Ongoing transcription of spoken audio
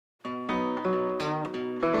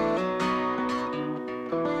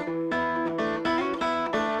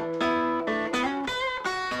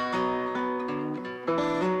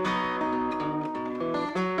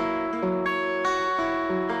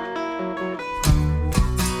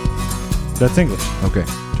That's English. Okay.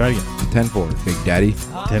 Try it again. 10-4. Big Daddy.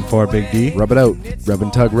 10-4, Big D. Rub it out. Rub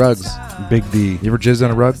and tug rugs. Big D. You ever jizzed on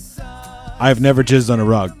a rug? I've never jizzed on a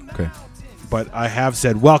rug, Okay. but I have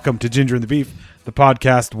said, welcome to Ginger and the Beef, the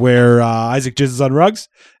podcast where Isaac jizzes on rugs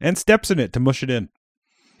and steps in it to mush it in.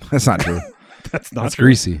 That's not true. That's not That's true.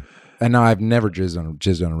 greasy. And no, I've never jizzed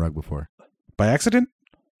on a rug before. By accident?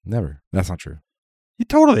 Never. That's not true. You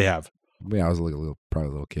totally have. Yeah, I was probably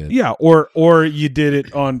a little kid. Yeah, or you did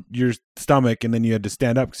it on your stomach and then you had to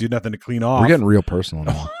stand up because you had nothing to clean off. We're getting real personal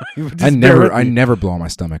now. Just I bear with never me. blow on my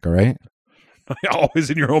stomach, all right?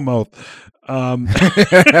 Always in your own mouth.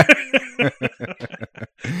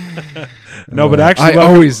 No, but actually,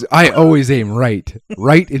 I always aim right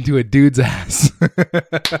into a dude's ass.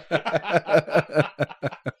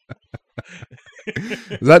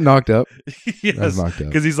 Is that knocked up? yes, That's knocked up.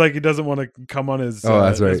 because he's like he doesn't want to come on his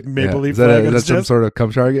That's right. his maple Yeah. leaf Is that, flag on is his that some chest. sort of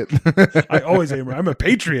cum target? I always aim. I'm a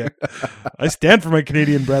patriot. I stand for my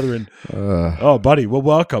Canadian brethren. Oh, buddy, well,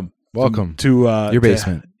 welcome to your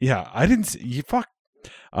basement. Yeah, I didn't see you. Fuck.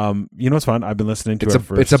 You know what's fun? I've been listening to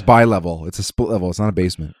It's a bi-level. It's a split level. It's not a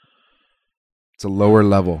basement. It's a lower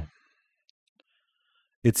level.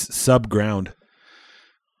 It's sub-ground.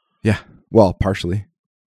 Yeah. Well, partially.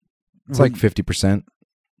 It's like 50%.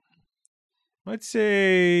 I'd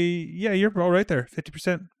say, yeah, you're all right there.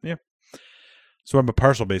 50%. Yeah. So I'm a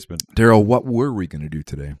partial basement. Daryl, what were we going to do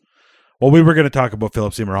today? Well, we were going to talk about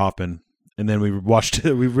Philip Seymour Hoffman, and then we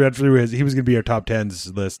read through he was going to be our top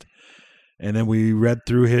 10s list. And then we read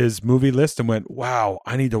through his movie list and went, wow,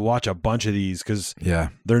 I need to watch a bunch of these because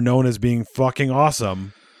they're known as being fucking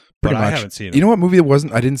awesome. Pretty but much. I haven't seen it. You know what movie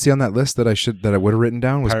I didn't see on that list that I would have written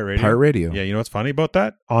down was Pirate Radio. Yeah, you know what's funny about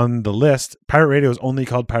that? On the list, Pirate Radio is only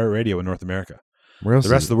called Pirate Radio in North America. Where else?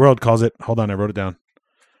 The rest of the world calls it, hold on, I wrote it down.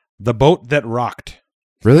 The Boat That Rocked.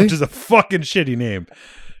 Really? Which is a fucking shitty name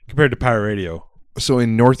compared to Pirate Radio. So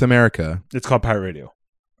in North America, it's called Pirate Radio.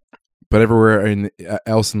 But everywhere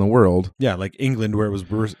else in the world. Yeah, like England where it was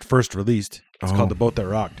first released. It's called The Boat That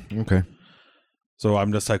Rocked. Okay. So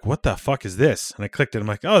I'm just like, what the fuck is this? And I clicked it. I'm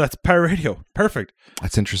like, oh, that's Pirate Radio. Perfect.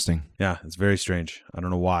 That's interesting. Yeah, it's very strange. I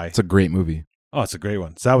don't know why. It's a great movie. Oh, it's a great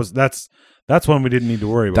one. So that's one we didn't need to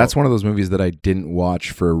worry about. That's one of those movies that I didn't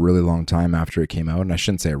watch for a really long time after it came out. And I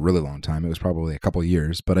shouldn't say a really long time. It was probably a couple of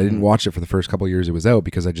years. But I didn't watch it for the first couple of years it was out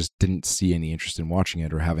because I just didn't see any interest in watching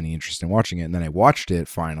it or have any interest in watching it. And then I watched it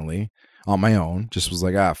finally on my own. Just was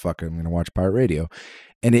like, fuck it, I'm going to watch Pirate Radio.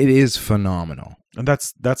 And it is phenomenal. And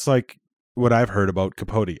that's like what I've heard about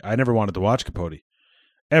Capote. I never wanted to watch Capote.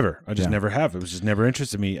 Ever. I just never have. It was just never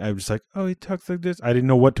interested me. I was like, oh, he talks like this. I didn't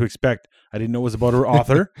know what to expect. I didn't know it was about her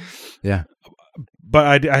author. Yeah.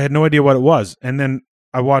 But I had no idea what it was. And then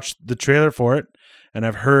I watched the trailer for it, and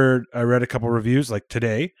I read a couple reviews like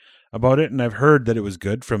today about it, and I've heard that it was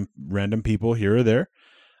good from random people here or there.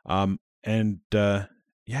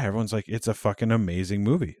 Everyone's like, it's a fucking amazing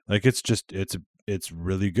movie. Like, it's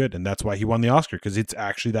really good. And that's why he won the Oscar, because it's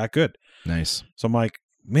actually that good. Nice. So I'm like,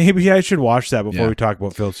 maybe I should watch that before we talk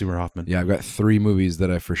about Philip Seymour Hoffman. Yeah, I've got 3 movies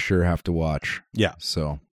that I for sure have to watch. Yeah.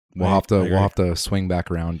 So we'll have to swing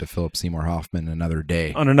back around to Philip Seymour Hoffman another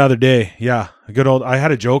day. On another day. Yeah. I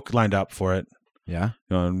had a joke lined up for it. Yeah.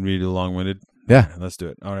 You know, I'm really long-winded. Yeah. Let's do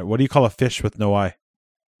it. All right. What do you call a fish with no eye?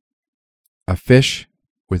 A fish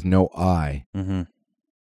with no eye. Mm-hmm.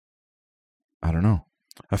 I don't know.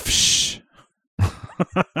 A fish.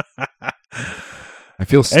 I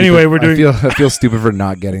feel stupid. Anyway, we're doing. I feel stupid for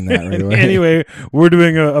not getting that right away. Anyway, we're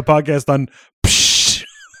doing a podcast on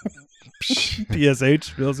PSH.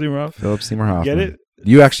 Philip Seymour Hoffman. Get it?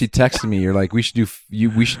 You actually texted me. You're like, we should do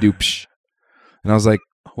psh. And I was like,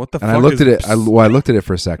 what the fuck? And I looked at it. I looked at it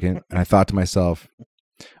for a second, and I thought to myself,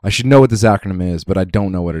 I should know what this acronym is, but I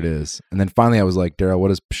don't know what it is. And then finally, I was like, Daryl, what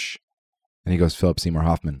is psh? And he goes, Philip Seymour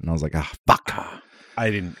Hoffman. And I was like, fuck. I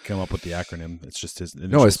didn't come up with the acronym. It's just his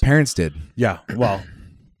initials. No, his parents did. Yeah. Well,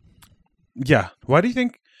 yeah. Why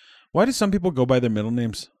do some people go by their middle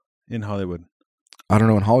names in Hollywood? I don't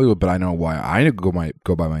know in Hollywood, but I know why I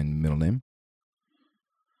go by my middle name.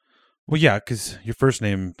 Well, yeah, because your first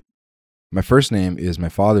name. My first name is my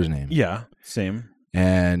father's name. Yeah, same.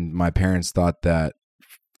 And my parents thought that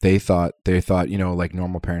they thought, you know, like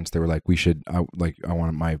normal parents, they were like, I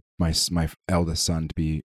wanted my eldest son to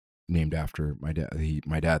be named after my dad.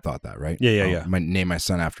 My dad thought that, right? Yeah. Name my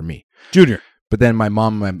son after me, Junior. But then my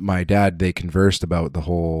mom, my dad, they conversed about the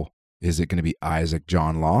whole: is it going to be Isaac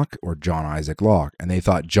John Locke or John Isaac Locke? And they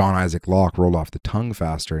thought John Isaac Locke rolled off the tongue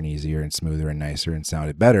faster and easier and smoother and nicer and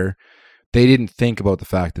sounded better. They didn't think about the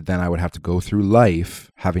fact that then I would have to go through life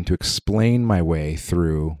having to explain my way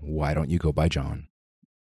through, why don't you go by John?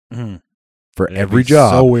 Mm-hmm. for It'd every be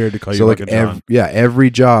job. so weird to call you So like fucking John. every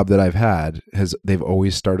job that I've had they've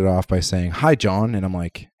always started off by saying, "Hi, John," and I'm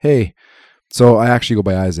like, "Hey." So I actually go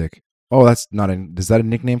by Isaac. Oh, is that a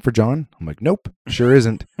nickname for John? I'm like, nope, sure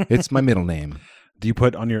isn't. It's my middle name. Do you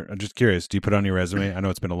put on your? I'm just curious. Do you put on your resume? I know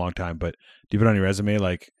it's been a long time, but do you put on your resume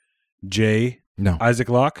like J. No, Isaac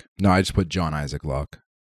Locke? no, I just put John Isaac Locke.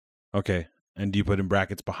 Okay, and do you put in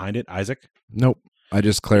brackets behind it Isaac? Nope. I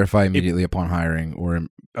just clarify immediately upon hiring, or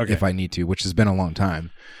Okay. if I need to, which has been a long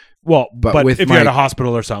time. Well, but with if you're at a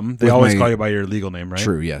hospital or something, they with always my- call you by your legal name, right?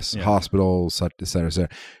 True, yes. Yeah. Hospital, such, et cetera, et cetera.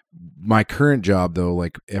 My current job, though,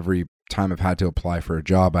 like every time I've had to apply for a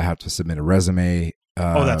job, I have to submit a resume.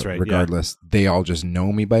 That's right, yeah. Regardless, they all just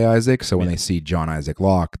know me by Isaac. So when Yeah. they see John Isaac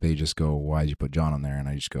Locke, they just go, "Why'd you put John on there?" And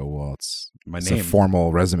I just go, "Well, it's My it's name. a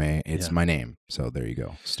formal resume. It's Yeah. my name." So there you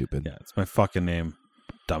go. Stupid. Yeah, it's my fucking name,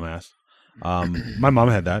 dumbass. My mom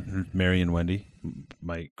had that, Mary and Wendy.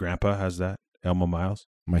 My grandpa has that, Elmo Miles.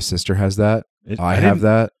 My sister has that. I didn't- have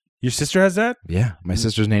that. Your sister has that? Yeah, my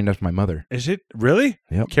sister's named after my mother, Is it really?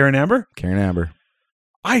 Yep. Karen Amber? Karen Amber.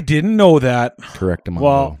 I didn't know that. Correct among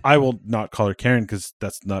Well, I will not call her Karen because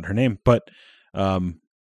that's not her name. But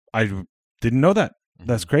I didn't know that.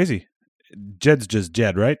 That's crazy. Jed's just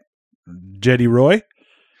Jed, right? Jeddy Roy.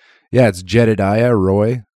 Yeah, it's Jedediah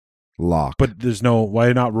Roy Locke. But there's no.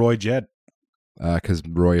 Why not Roy Jed? Because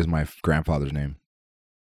Roy is my grandfather's name,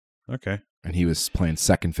 Okay, and he was playing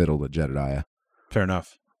second fiddle to Jedediah. fair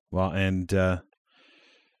enough. Well, and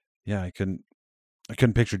yeah, I couldn't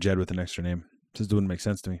picture Jed with an extra name. Just wouldn't make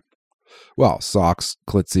sense to me. Well, Socks,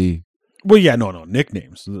 Klitzy. Well, yeah, no,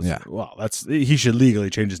 nicknames. Yeah. Well, he should legally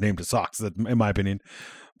change his name to Socks. That, in my opinion,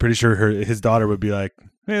 pretty sure his daughter would be like,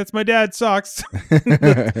 "Hey, that's my dad, Socks."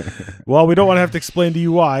 Well, we don't want to have to explain to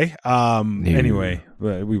you why. Anyway,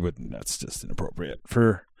 we wouldn't. That's just inappropriate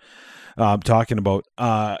for talking about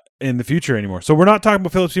in the future anymore. So we're not talking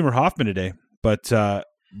about Philip Seymour Hoffman today, but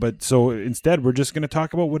so instead we're just going to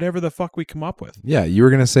talk about whatever the fuck we come up with. Yeah, you were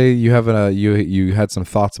gonna say you have you had some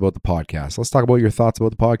thoughts about the podcast. Let's talk about your thoughts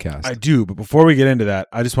about the podcast. I do, but before we get into that,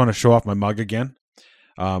 I just want to show off my mug again.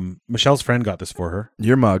 Michelle's friend got this for her.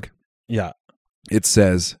 Your mug. Yeah. It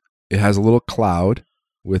says it has a little cloud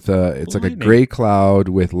with it's like a Lightning. gray cloud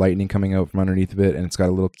with lightning coming out from underneath of it, and it's got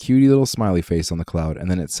a little cutie little smiley face on the cloud, and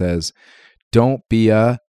then it says, "Don't be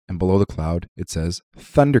a," and below the cloud it says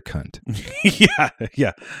 "Thunder cunt."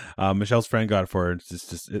 yeah. Michelle's friend got it for her.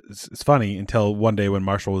 It's funny until one day when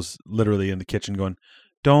Marshall was literally in the kitchen going,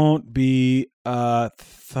 "Don't be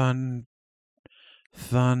thun,"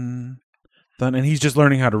 and he's just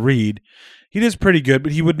learning how to read. He does pretty good,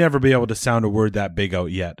 but he would never be able to sound a word that big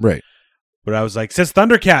out yet. Right. But I was like, "Says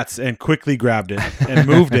Thundercats," and quickly grabbed it and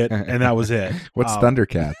moved it, and that was it. What's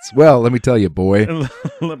Thundercats? Well, let me tell you, boy.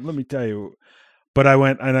 let me tell you. But I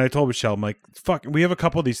went and I told Michelle, I'm like, fuck, we have a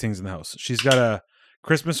couple of these things in the house. She's got a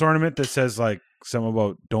Christmas ornament that says like something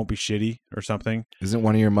about "don't be shitty" or something. Isn't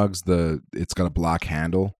one of your mugs it's got a black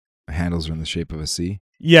handle? The handles are in the shape of a C.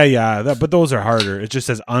 Yeah, but those are harder. It just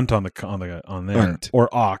says "unt" on there Unt. or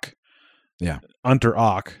 "ock." Yeah. "Unt" or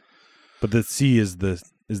 "ock," but the C is the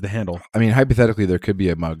handle. I mean, hypothetically, there could be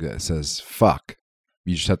a mug that says "fuck."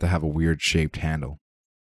 You just have to have a weird shaped handle.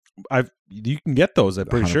 You can get those. I'm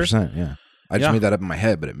pretty sure. 100%, yeah. I just made that up in my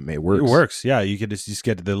head, but it works. It works. Yeah, you could just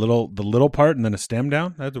get the little part and then a stem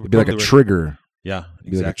down. It'd be like a trigger. Yeah,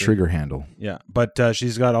 It'd be like a trigger handle. Yeah, but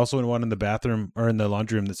she's got also one in the bathroom or in the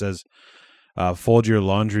laundry room that says "fold your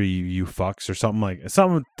laundry, you fucks" or something.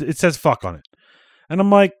 It says "fuck" on it, and I'm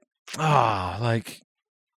like, like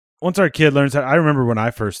once our kid learns how. I remember when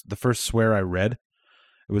the first swear I read,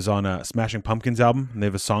 it was on a Smashing Pumpkins album, and they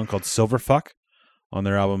have a song called "Silver Fuck" on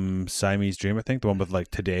their album Siamese Dream, I think, the one with like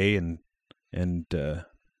Today and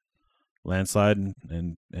Landslide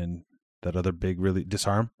and that other big really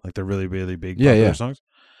Disarm, like the really really big popular songs.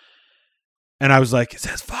 And I was like, it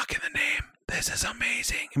says "fuck" in the name. This is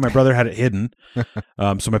amazing. And my brother had it hidden,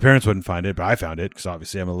 so my parents wouldn't find it, but I found it because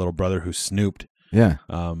obviously I'm a little brother who snooped. Yeah.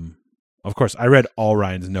 Of course, I read all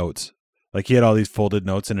Ryan's notes. Like he had all these folded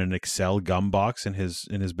notes in an Excel gum box in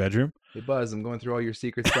his bedroom. Hey Buzz, I'm going through all your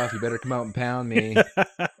secret stuff. You better come out and pound me.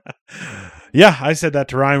 Yeah, I said that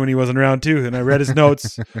to Ryan when he wasn't around too, and I read his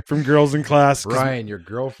notes from girls in class. Ryan, your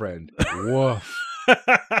girlfriend. Woof.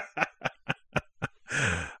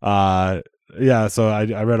 Yeah, so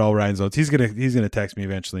I read all Ryan's notes. He's gonna text me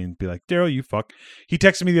eventually and be like, "Daryl, you fuck." He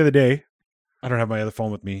texted me the other day. I don't have my other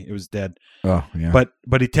phone with me. It was dead. Oh yeah.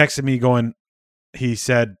 But he texted me going. He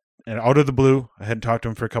said, and out of the blue, I hadn't talked to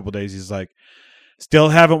him for a couple of days. He's like, "Still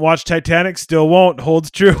haven't watched Titanic. Still won't.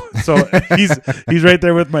 Holds true." So he's right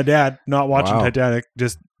there with my dad, not watching Titanic.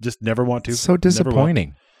 Just never want to. So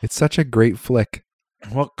disappointing. It's such a great flick.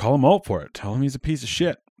 Well, call him out for it. Tell him he's a piece of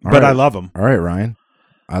shit. All But right. I love him. All right, Ryan.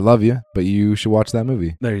 I love you, but you should watch that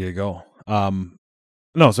movie. There you go.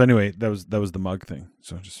 No, so anyway, that was the mug thing.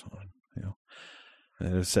 So just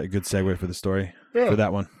it was a good segue for the story for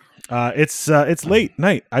that one. It's late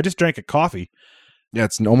night. I just drank a coffee. Yeah,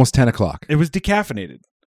 it's almost 10 o'clock. It was decaffeinated,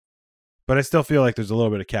 but I still feel like there's a little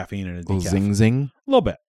bit of caffeine in it. Little zing zing. A little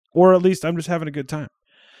bit, or at least I'm just having a good time.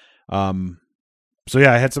 So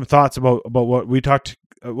yeah, I had some thoughts about what we talked.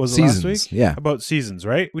 Was it Seasons, last week? yeah. About seasons,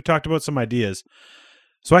 right? We talked about some ideas.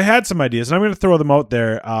 So I had some ideas, and I'm going to throw them out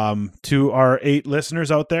there to our 8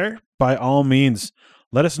 listeners out there. By all means,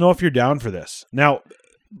 let us know if you're down for this. Now,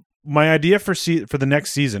 my idea for the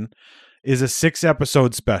next season is a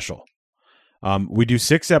 6-episode special. We do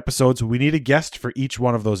 6 episodes. We need a guest for each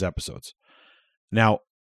one of those episodes. Now,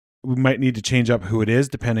 we might need to change up who it is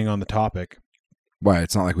depending on the topic. Why?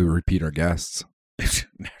 It's not like we repeat our guests.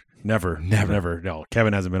 Never. No,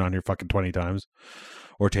 Kevin hasn't been on here fucking 20 times.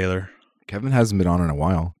 Or Taylor. Kevin hasn't been on in a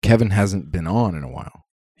while. Kevin hasn't been on in a while.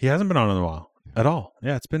 He hasn't been on in a while at all.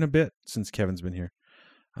 Yeah, it's been a bit since Kevin's been here.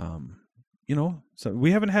 So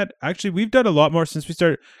we haven't had, actually, we've done a lot more since we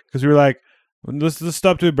started, because we were like, let's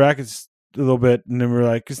stop doing brackets a little bit. And then we were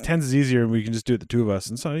like, because 10s is easier and we can just do it the 2 of us.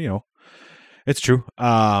 And so, it's true.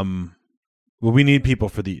 Well, we need people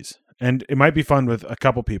for these. And it might be fun with a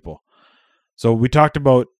couple people. So we talked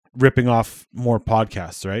about ripping off more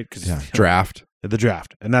podcasts, right? Draft. The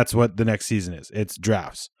draft. And that's what the next season is. It's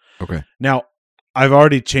drafts. Okay. Now, I've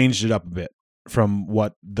already changed it up a bit from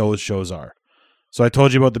what those shows are. So I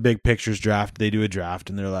told you about the Big Pictures draft. They do a draft,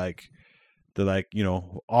 and they're like,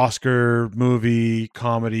 Oscar movie,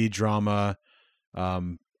 comedy, drama,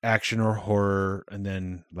 action or horror, and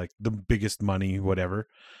then like the biggest money, whatever.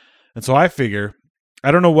 And so I figure, I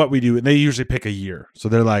don't know what we do. And they usually pick a year. So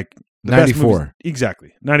they're like, the 94.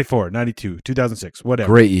 Exactly. 94, 92, 2006,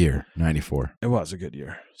 whatever. Great year, 94. It was a good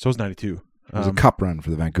year. So was 92. It was a cup run for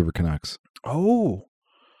the Vancouver Canucks. Oh.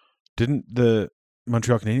 Didn't the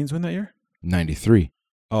Montreal Canadiens win that year? 93.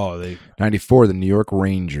 Oh, 94, the New York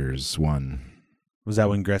Rangers won. Was that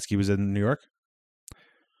when Gretzky was in New York?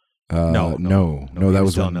 No, that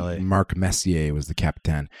was when LA. Marc Messier was the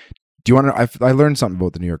captain. Do you want to? I learned something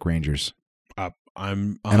about the New York Rangers.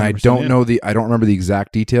 And I don't remember the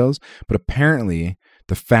exact details, but apparently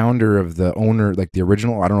the founder of the owner, like the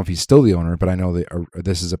original, I don't know if he's still the owner, but I know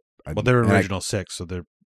this is well, they're original 6, so they're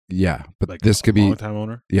but like this could be long time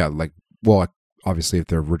owner. Yeah, obviously if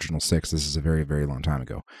they're original 6, this is a very, very long time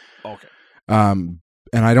ago. Okay. And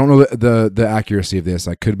I don't know the accuracy of this.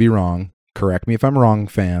 I could be wrong. Correct me if I'm wrong,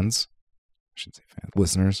 fans. I shouldn't say fans.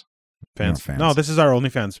 Listeners. Fans. No, this is our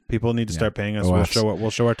OnlyFans. People need to start paying us. OFs. We'll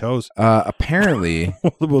show our toes. Apparently,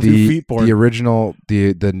 we'll do feet porn. The original,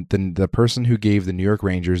 the person who gave the New York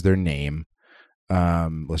Rangers their name,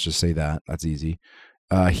 let's just say that's easy.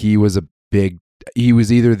 He was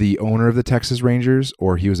either the owner of the Texas Rangers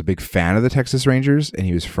or he was a big fan of the Texas Rangers, and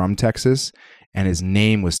he was from Texas, and his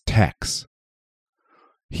name was Tex.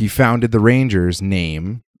 He founded the Rangers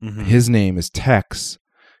name. Mm-hmm. His name is Tex.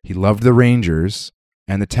 He loved the Rangers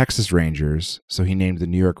and the Texas Rangers, so he named the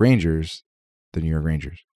New York Rangers the New York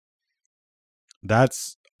Rangers.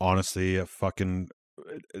 That's honestly a fucking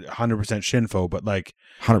 100% shinfo, but like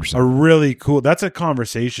 100%. a really cool. That's a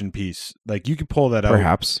conversation piece. Like you could pull that out.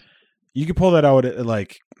 Perhaps you could pull that out at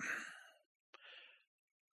like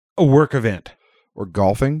a work event or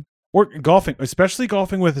golfing, especially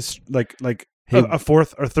golfing with a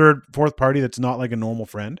fourth party that's not like a normal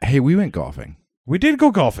friend. Hey, we went golfing. We did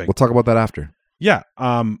go golfing. We'll talk about that after. Yeah.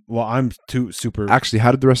 Well, I'm too super. Actually, how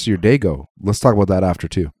did the rest of your day go? Let's talk about that after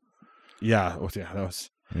too. Yeah. That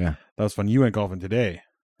was fun. You went golfing today.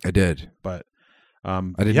 I did, but I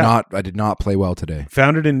did not play well today.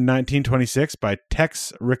 Founded in 1926 by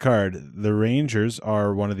Tex Rickard. The Rangers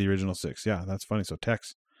are one of the original 6. Yeah, that's funny. So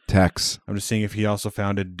Tex. I'm just seeing if he also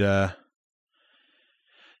founded.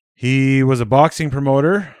 He was a boxing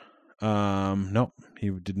promoter. Nope, he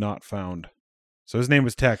did not found. So his name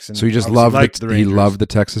was Tex. And so he just loved the Rangers. He loved the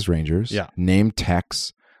Texas Rangers. Yeah. Named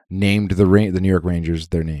Tex. Named the New York Rangers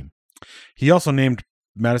their name. He also named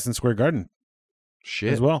Madison Square Garden.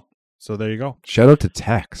 Shit. As well. So there you go. Shout out to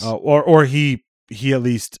Tex. Or he at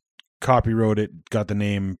least copywrote it, got the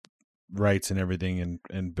name rights and everything,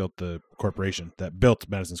 and built the corporation that built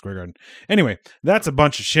Madison Square Garden. Anyway, that's a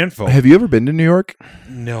bunch of shinfo. Have you ever been to New York?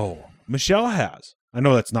 No. Michelle has. I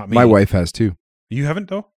know that's not me. My wife has too. You haven't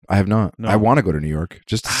though? I have not. No. I want to go to New York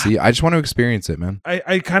just to see. I just want to experience it, man.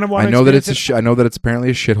 I kind of want to. I know that it's I know that it's apparently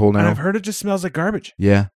a shithole now. And I've heard it just smells like garbage.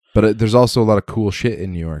 Yeah, but there's also a lot of cool shit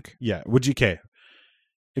in New York. Yeah. Would you care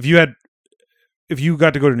if you had if you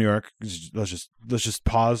got to go to New York, let's just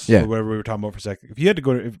pause whatever we were talking about for a second. If you had to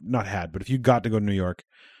go to, but if you got to go to New York,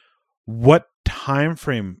 what time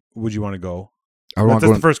frame would you want to go? That's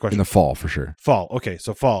the first question. In the fall, for sure. Fall. Okay,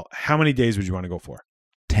 so fall. How many days would you want to go for?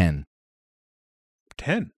 10.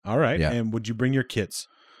 10. All right. Yeah. And would you bring your kids?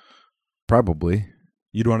 Probably.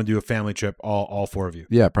 You'd want to do a family trip, all four of you?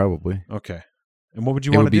 Yeah, probably. Okay. And what would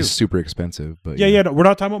you want to do? It would be super expensive, but yeah. No, we're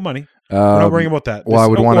not talking about money. We're not worrying about that. Well, I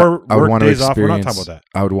would want to experience. Off, we're not talking about that.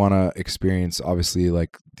 I would want to experience, obviously,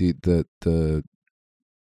 like the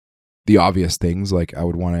obvious things. Like I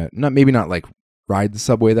would want to maybe not like ride the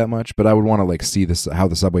subway that much, but I would want to like see this how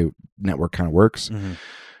the subway network kind of works. Mm-hmm.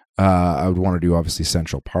 I would want to do obviously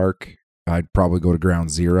Central Park. I'd probably go to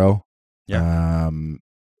Ground Zero. Yeah.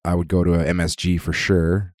 I would go to a MSG for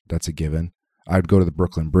sure. That's a given. I'd go to the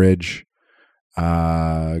Brooklyn Bridge.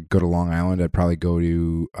 Go to Long Island. I'd probably go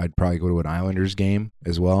to an Islanders game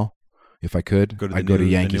as well if I could. I'd go to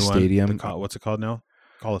Yankee Stadium. What's it called now?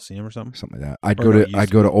 Coliseum or something like that. I'd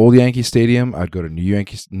go to Old Yankee Stadium. I'd go to New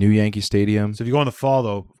Yankee Stadium. So if you go in the fall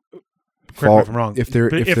though, correct me if I'm wrong. If there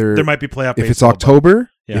might be playoff. If it's October,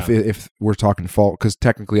 if we're talking fall, because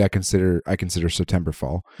technically I consider September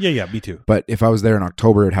fall. Yeah, me too. But if I was there in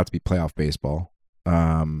October, it'd have to be playoff baseball.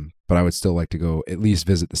 But I would still like to go at least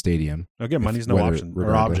visit the stadium. Again, money's no option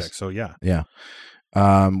or object. So yeah. Yeah.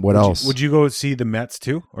 What else? Would you go see the Mets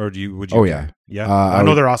too, or would you? Oh yeah, yeah. I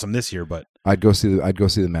know they're awesome this year, but I'd go see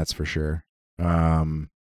the Mets for sure.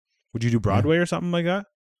 Would you do Broadway or something like that?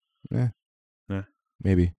 Yeah.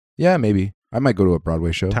 Maybe. Yeah, maybe. I might go to a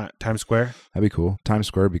Broadway show. Times Square. That'd be cool. Times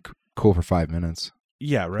Square would be cool for 5 minutes.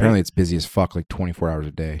 Yeah, right. Apparently, it's busy as fuck, like 24 hours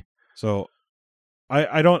a day. So,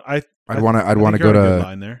 I'd want to go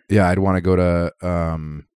to. Yeah, I'd want to go to.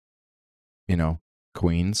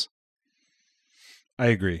 Queens. I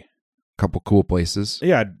agree. Couple cool places.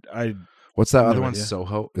 Yeah, What's that other one?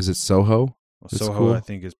 Soho. Is it Soho? Soho, cool. I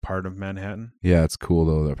think, is part of Manhattan. Yeah, it's cool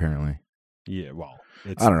though. Apparently. Yeah, well,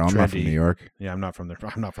 I don't know. I'm not from New York. Yeah, I'm not from there.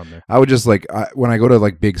 I would just like when I go to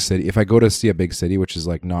like big city. If I go to see a big city, which is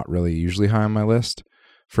like not really usually high on my list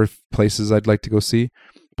for places I'd like to go see,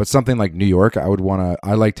 but something like New York, I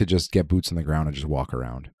like to just get boots on the ground and just walk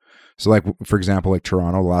around. So like for example, like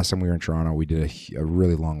Toronto. The last time we were in Toronto, we did a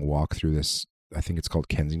really long walk through this. I think it's called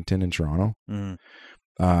Kensington in Toronto. Mm.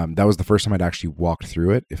 That was the first time I'd actually walked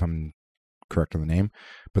through it, if I'm correct on the name.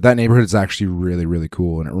 But that neighborhood is actually really, really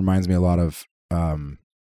cool, and it reminds me a lot of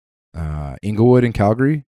Inglewood in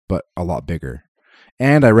Calgary, but a lot bigger.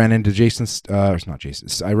 And I ran into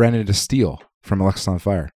I ran into Steele from Alexis on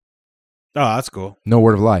Fire. Oh, that's cool. No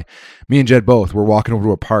word of a lie. Me and Jed both were walking over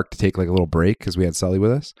to a park to take like a little break because we had Sully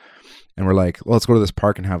with us. And we're like, well, let's go to this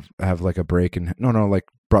park and have like a break. And like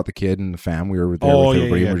brought the kid and the fam. We were there with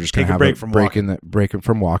everybody. And we're just going to have a break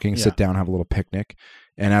from walking, sit down, have a little picnic.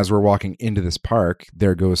 And as we're walking into this park,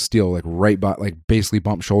 there goes Steele, like right by, like basically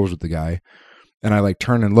bump shoulders with the guy. And I like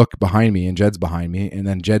turn and look behind me, and Jed's behind me. And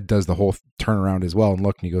then Jed does the whole turnaround as well and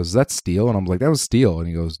look, and he goes, "Is that Steele?" And I'm like, "That was Steele." And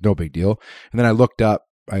he goes, "No big deal." And then I looked up.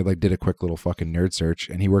 I like did a quick little fucking nerd search,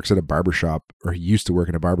 and he works at a barbershop, or he used to work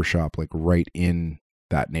at a barbershop, like right in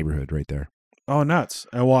that neighborhood right there. Oh, nuts!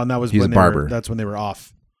 And that was he's a barber. That's when they were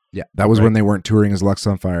off. Yeah, that was when they weren't touring as Alexis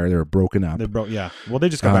on Fire. They were broken up. Yeah. Well, they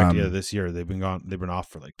just got back together this year. They've been off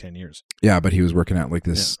for like 10 years. Yeah, but he was working at like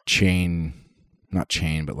this not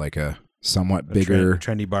chain, but like a somewhat bigger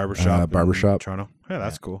trendy barbershop in Toronto. Yeah,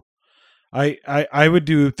 that's cool. I would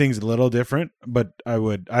do things a little different, but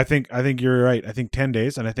I think you're right. I think 10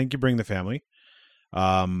 days, and I think you bring the family.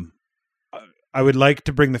 I would like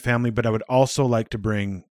to bring the family, but I would also like to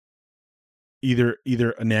bring either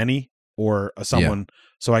a nanny or someone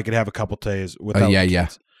so I could have a couple days without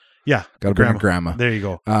kids. Yeah. Gotta bring a grandma. There you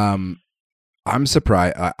go. I'm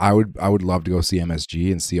surprised. I would love to go see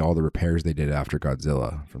MSG and see all the repairs they did after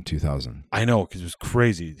Godzilla from 2000. I know, because it was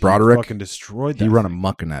crazy. Broderick fucking destroyed that. He run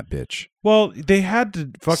amok in that bitch. Well, they had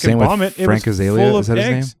to fucking Same bomb it. Frank it was Azalea. full Is that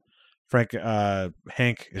eggs. his name?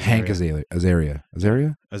 Hank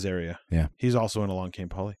Azaria. Yeah. He's also in Along Came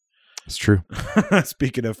Polly. It's true.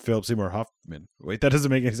 Speaking of Philip Seymour Hoffman, wait, that doesn't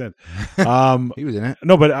make any sense. He was in it.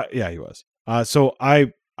 No, but yeah, he was. So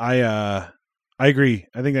I agree.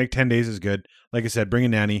 I think like 10 days is good. Like I said, bring a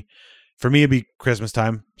nanny. For me, it'd be Christmas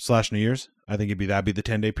time / New Year's. I think that'd be the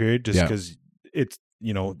 10-day period, just because it's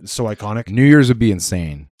so iconic. New Year's would be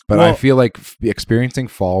insane, but I feel like experiencing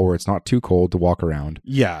fall where it's not too cold to walk around.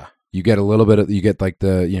 Yeah, you get a little bit of like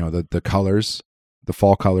the colors. The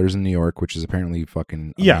fall colors in New York, which is apparently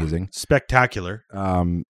fucking amazing. Spectacular.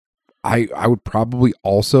 I would probably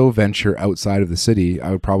also venture outside of the city.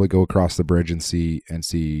 I would probably go across the bridge and see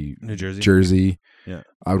New Jersey. Yeah.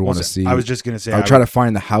 I would want to see. I was just gonna say I would try to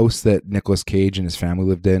find the house that Nicolas Cage and his family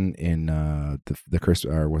lived in the Chris,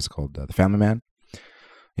 or what's it called, the Family Man.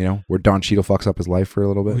 You know, where Don Cheadle fucks up his life for a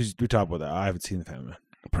little bit. We talk about that. I haven't seen the Family Man.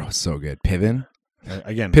 Bro, it's so good. Piven.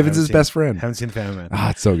 Again, Piven's his best friend. Haven't seen the Family Man.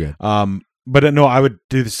 Ah, it's so good. But no, I would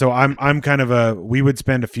do this. So I'm kind of we would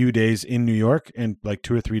spend a few days in New York and like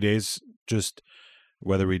 2 or 3 days, just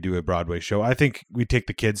whether we do a Broadway show. I think we take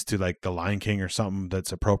the kids to like The Lion King or something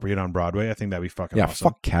that's appropriate on Broadway. I think that'd be fucking awesome.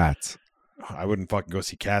 Fuck Cats. I wouldn't fucking go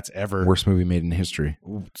see Cats ever. Worst movie made in history.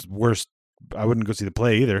 It's worst. I wouldn't go see the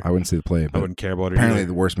play either. I wouldn't see the play. But I wouldn't care about it. apparently, either.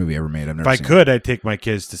 the worst movie ever made. I've never If I seen could, I'd take my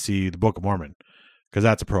kids to see the Book of Mormon because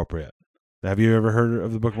that's appropriate. Have you ever heard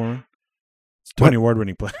of the Book of Mormon? It's Tony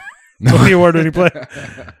Award-winning play. Tony Award-winning play.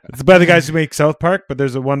 It's by the guys who make South Park, but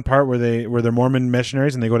there's one part where they're Mormon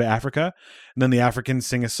missionaries and they go to Africa, and then the Africans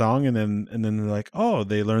sing a song, and then they're like, oh,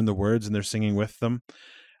 they learn the words and they're singing with them,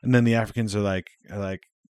 and then the Africans are like,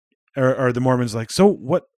 or the Mormons like, so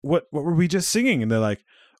what were we just singing? And they're like,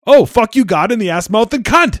 oh, fuck you, God, in the ass mouth and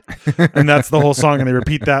cunt, and that's the whole song, and they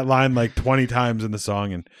repeat that line like 20 times in the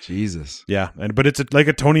song, and Jesus. yeah, but it's like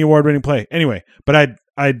a Tony Award-winning play anyway. But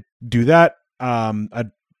I'd do that. I'd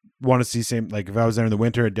want to see like if I was there in the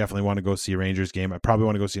winter, I'd definitely want to go see a Rangers game. I probably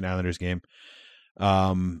want to go see an Islanders game.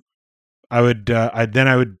 I would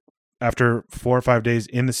after 4 or 5 days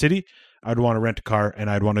in the city, I'd want to rent a car and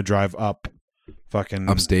I'd want to drive up fucking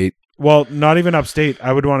upstate. Well, not even upstate.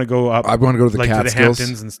 I would want to go up. I'd want to go to the like Catskills. to the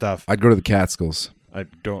Hamptons and stuff. I'd go to the Catskills. I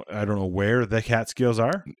don't know where the Catskills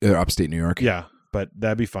are. Upstate New York. Yeah, but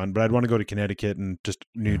that'd be fun. But I'd want to go to Connecticut and just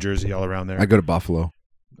New Jersey, all around there. I'd go to Buffalo.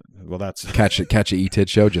 Well, that's catch a E-Tit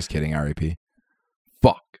show. Just kidding. R.I.P.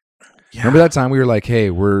 Fuck. Yeah. Remember that time we were like, hey,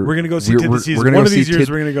 we're gonna go see Tid this season. One of these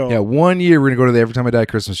years we're gonna go. Yeah, 1 year we're gonna go to the Every Time I Die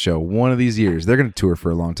Christmas show. One of these years they're gonna tour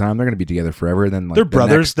for a long time. They're gonna be together forever. And then like they're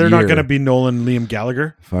brothers. They're not gonna be be Nolan, Liam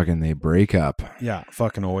Gallagher. Fucking they break up. Yeah,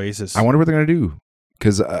 fucking Oasis. I wonder what they're gonna do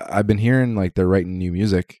because I've been hearing like they're writing new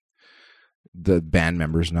music. The band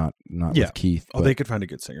members, not with Keith. Oh, they could find a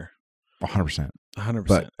good singer. 100%. 100%.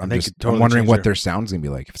 But I'm wondering what their sound's gonna be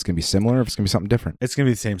like. If it's gonna be similar, if it's gonna be something different. It's gonna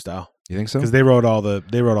be the same style. You think so? Because they wrote all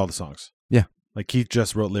the songs. Yeah. Like Keith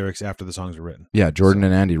just wrote lyrics after the songs were written. Yeah, Jordan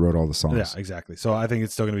and Andy wrote all the songs. Yeah, exactly. So I think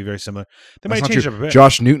it's still gonna be very similar. They That's might change it up a bit.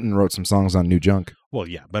 Josh Newton wrote some songs on New Junk. Well,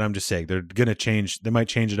 yeah, but I'm just saying they're gonna change. They might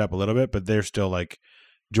change it up a little bit, but they're still like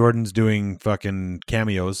Jordan's doing fucking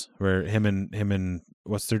cameos where him and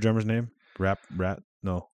what's their drummer's name? Rat?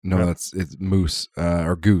 No, it's Moose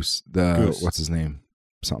or Goose. Goose. What's his name?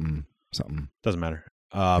 Something. Doesn't matter.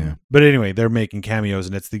 Yeah. But anyway, they're making cameos,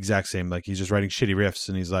 and it's the exact same. Like he's just writing shitty riffs,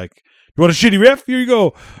 and he's like, "You want a shitty riff? Here you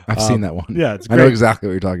go." I've seen that one. Yeah, it's I great. know exactly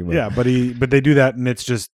what you're talking about. Yeah, but they do that, and it's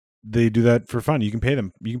just they do that for fun. You can pay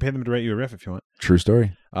them. You can pay them to write you a riff if you want. True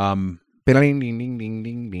story. Ding ding ding ding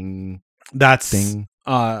ding ding. That's ding.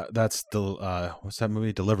 That's the what's that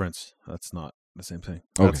movie? Deliverance. That's not the same thing.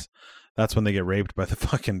 Okay. That's when they get raped by the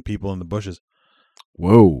fucking people in the bushes.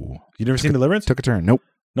 Whoa. You never seen Deliverance? Took a turn. Nope.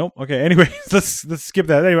 Okay. Anyway, let's skip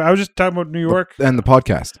that. Anyway, I was just talking about New York and the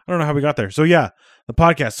podcast. I don't know how we got there. So yeah, the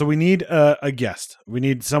podcast. So we need a guest. We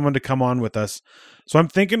need someone to come on with us. So I'm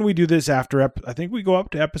thinking we do this after I think we go up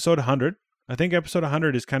to episode 100. I think episode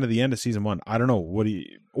 100 is kind of the end of season 1. I don't know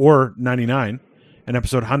or 99, and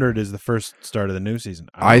episode 100 is the first start of the new season.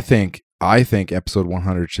 I think episode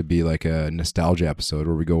 100 should be like a nostalgia episode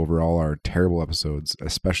where we go over all our terrible episodes,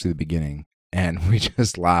 especially the beginning, and we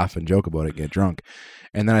just laugh and joke about it, get drunk.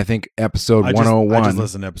 And then I think episode 101. I just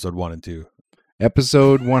listened to episode 1 and 2.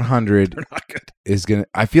 Episode 100 is going to,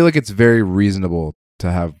 I feel like it's very reasonable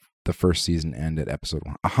to have the first season end at episode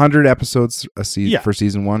 1. 100 episodes for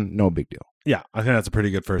season 1, no big deal. Yeah, I think that's a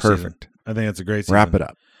pretty good first season. I think that's a great season. Wrap it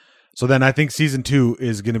up. So then I think season 2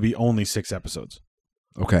 is going to be only 6 episodes.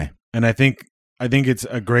 Okay. And I think it's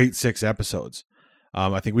a great 6 episodes.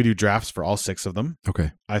 I think we do drafts for all 6 of them.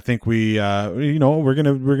 Okay. I think we we're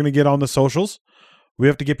gonna get on the socials. We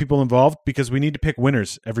have to get people involved because we need to pick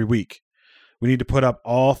winners every week. We need to put up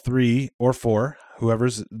all 3 or 4,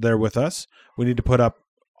 whoever's there with us. We need to put up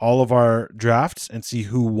all of our drafts and see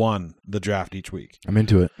who won the draft each week. I'm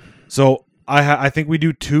into it. So I think we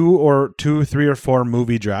do 2, 3, or 4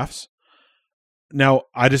 movie drafts. Now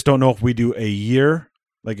I just don't know if we do a year.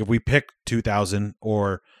 Like if we pick 2000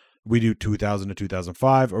 or we do 2000 to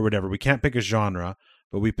 2005 or whatever. We can't pick a genre,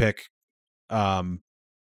 but we pick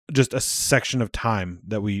just a section of time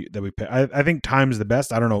that we pick. I think time is the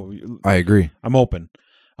best. I don't know. I agree. I'm open.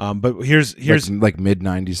 But here's like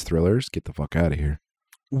mid-90s thrillers. Get the fuck out of here.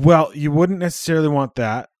 Well, you wouldn't necessarily want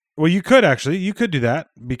that. Well, you could actually. You could do that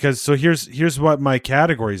because here's what my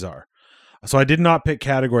categories are. So I did not pick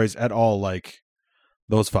categories at all like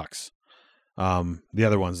those fucks. The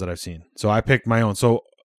other ones that I've seen. So I picked my own. So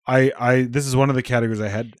I this is one of the categories I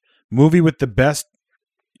had. Movie with the best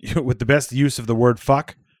use of the word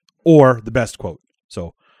fuck or the best quote.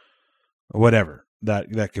 So whatever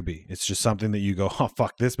that could be. It's just something that you go, oh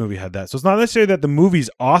fuck, this movie had that. So it's not necessarily that the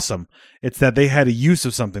movie's awesome. It's that they had a use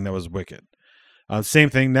of something that was wicked. Same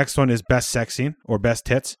thing. Next one is best sex scene or best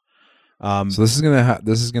tits. So this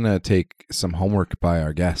is gonna take some homework by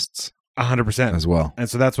our guests 100% as well. And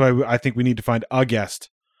so that's why I think we need to find a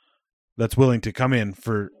guest that's willing to come in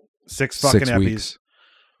for 6 fucking eppies,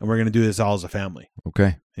 and we're gonna do this all as a family.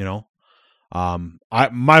 Okay. You know,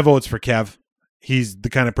 my vote's for Kev. He's the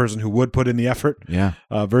kind of person who would put in the effort. Yeah.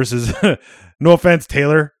 Versus, no offense,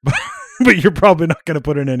 Taylor, but you're probably not gonna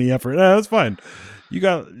put in any effort. That's fine. You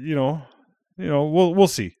got, we'll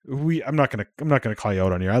see. I'm not gonna call you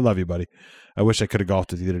out on here. I love you, buddy. I wish I could have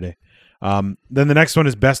golfed with you today. Then the next one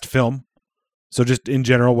is best film. So just in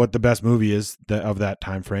general, what the best movie is of that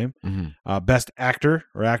time frame. Mm-hmm. Best actor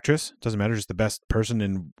or actress, doesn't matter. Just the best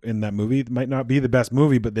person in that movie. It might not be the best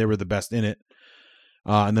movie, but they were the best in it.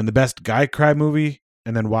 And then the best guy cry movie,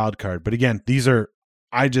 and then wild card. But again, these are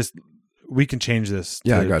we can change this.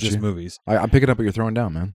 Yeah, to I got just you. Movies. I'm picking up what you're throwing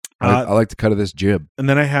down, man. I like the cut of this jib. And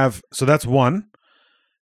then I have, so that's one.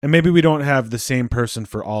 And maybe we don't have the same person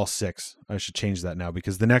for all 6. I should change that now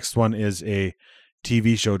because the next one is a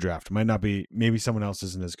TV show draft. Might not be, maybe someone else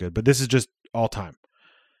isn't as good, but this is just all time.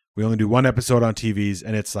 We only do 1 episode on TVs,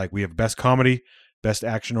 and it's like we have best comedy, best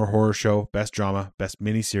action or horror show, best drama, best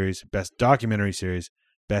miniseries, best documentary series,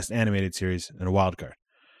 best animated series, and a wild card.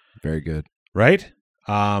 Very good. Right?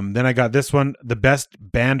 Then I got this one, the best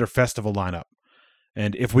band or festival lineup.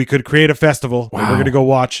 And if we could create a festival that we're going to go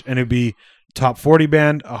watch, and it'd be top 40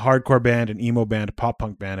 band, a hardcore band, an emo band, a pop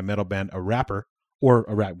punk band, a metal band, a rapper, or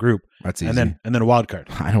a rap group. That's easy. And then a wild card.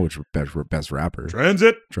 I know which best rapper.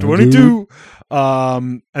 Transit 22.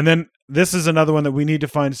 And then this is another one that we need to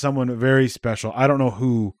find someone very special. I don't know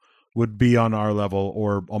who would be on our level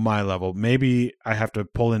or on my level. Maybe I have to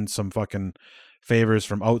pull in some fucking favors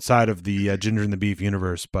from outside of the Ginger and the Beef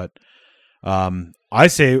universe, but I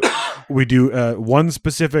say we do one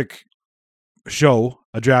specific show,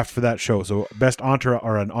 a draft for that show. So best entourage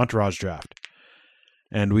or an entourage draft.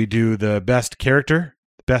 And we do the best character,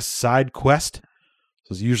 best side quest.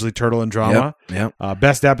 So it's usually turtle and drama. Yep.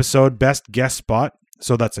 Best episode, best guest spot.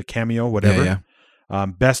 So that's a cameo, whatever. Yeah.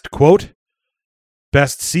 Best quote,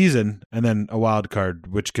 best season, and then a wild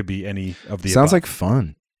card, which could be any of the Sounds above. like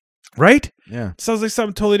fun. Right? Yeah. Sounds like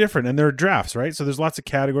something totally different. And there are drafts, right? So there's lots of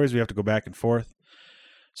categories. We have to go back and forth.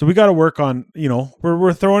 So we got to work on,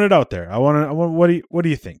 we're throwing it out there. What do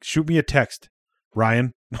you think? Shoot me a text,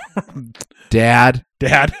 Ryan. Dad.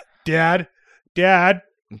 What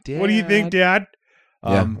do you think, Dad?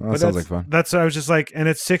 That sounds like fun. That's I was just like, and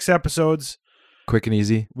it's 6 episodes. Quick and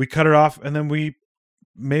easy. We cut it off, and then we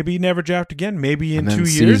maybe never draft again. Maybe in 2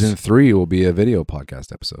 years. Season 3 will be a video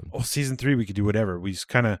podcast episode. Oh, season 3 we could do whatever. We just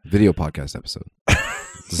kind of video podcast episode.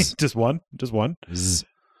 just one. Zzz.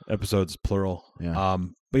 Episodes plural. Yeah.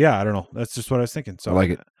 But yeah, I don't know. That's just what I was thinking. So I like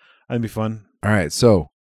it. That'd be fun. All right. So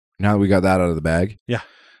now that we got that out of the bag, yeah.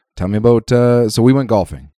 Tell me about. So we went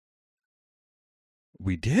golfing.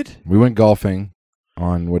 We did. We went golfing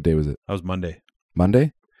on what day was it? That was Monday.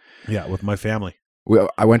 Monday. Yeah, with my family. We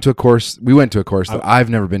went to a course that I've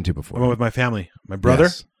never been to before. I went with my family. My brother,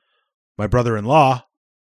 Yes. my brother-in-law,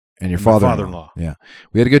 and your and my father-in-law. father-in-law. Yeah,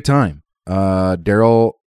 we had a good time.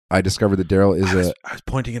 Daryl, I discovered that Daryl is I was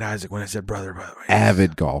pointing at Isaac when I said brother, by the way.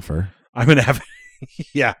 avid golfer. I'm an avid.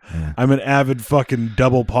 Yeah, I'm an avid fucking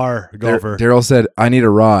double par golfer. Daryl said, "I need a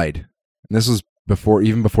ride," and this was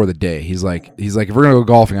even before the day. He's like, if we're gonna go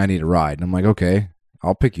golfing, I need a ride. And I'm like, okay,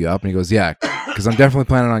 I'll pick you up. And he goes, yeah, because I'm definitely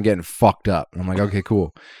planning on getting fucked up. And I'm like, okay,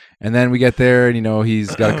 cool. And then we get there, and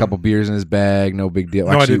he's got a couple beers in his bag. No big deal.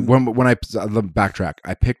 No, Actually, I didn't. when I backtrack,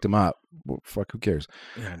 I picked him up. Well, fuck, who cares?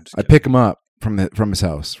 Yeah, I'm just I kidding. pick him up from his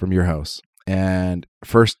house, from your house. And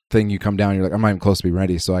first thing you come down, you're like, I'm not even close to being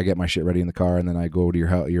ready. So I get my shit ready in the car, and then I go to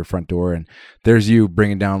your front door, and there's you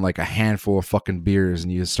bringing down like a handful of fucking beers,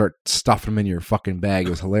 and you start stuffing them in your fucking bag. It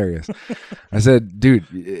was hilarious. I said, dude,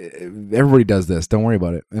 everybody does this. Don't worry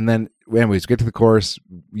about it. And then, anyways, get to the course.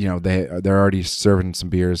 They're already serving some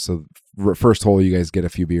beers. So first hole, you guys get a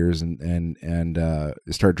few beers and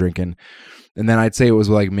start drinking. And then I'd say it was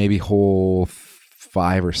like maybe hole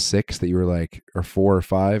 5 or 6 that you were like, or 4 or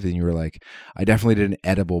 5, and you were like, I definitely did an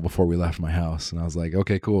edible before we left my house. And I was like,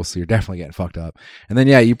 okay, cool. So you're definitely getting fucked up. And then,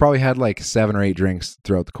 yeah, you probably had like 7 or 8 drinks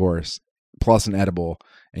throughout the course, plus an edible,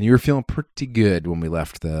 and you were feeling pretty good when we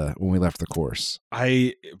left the course.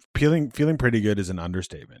 Feeling pretty good is an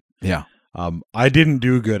understatement. Yeah. I didn't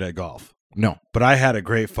do good at golf, No. but I had a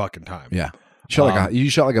great fucking time. Yeah. You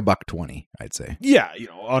shot like a $120, I'd say. Yeah,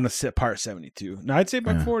 on a par 72. No, I'd say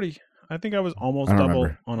buck Yeah. 40. I think I was almost I don't double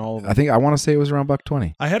remember. on all of them. I think I want to say it was around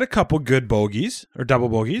 $120. I had a couple good bogeys or double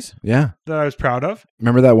bogeys Yeah. that I was proud of.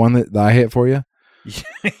 Remember that one that I hit for you?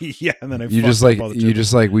 Yeah, and then You just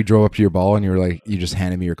we drove up to your ball and you were like, you just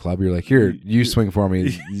handed me your club. You're like, here, you swing for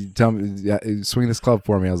me. You tell me, swing this club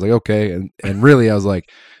for me. I was like, okay. And really, I was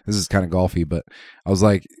like, this is kind of golfy, but I was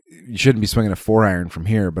like, you shouldn't be swinging a 4-iron from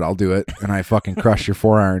here, but I'll do it. And I fucking crushed your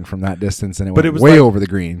 4-iron from that distance, and it was way over the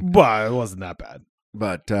green. But it wasn't that bad.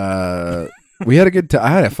 But we had a good time. I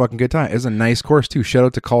had a fucking good time. It was a nice course too. Shout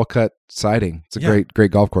out to Callcut Siding. It's a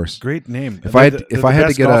great golf course. Great name. If I had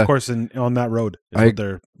to get golf course on that road, is what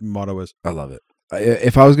their motto is. I love it.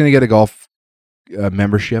 If I was going to get a golf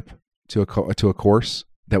membership to a course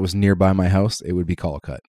that was nearby my house, it would be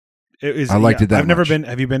Callcut. I liked it that I've never much. been.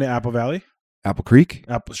 Have you been to Apple Valley? Apple Creek?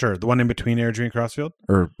 Sure, the one in between Airdrie and Crossfield.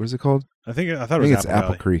 Or what is it called? I thought it I was think it's Apple Apple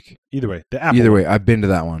Valley. Creek. Either way, the Apple. Either way, I've been to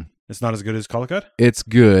that one. It's not as good as Callcut? It's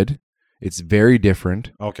good. It's very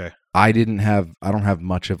different. Okay. I don't have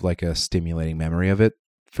much of like a stimulating memory of it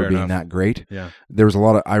for Fair being enough. that great. Yeah. There was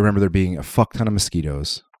I remember there being a fuck ton of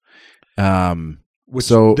mosquitoes. Which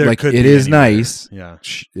So there like could it be is anywhere. nice.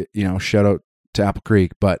 Yeah. Shout out to Apple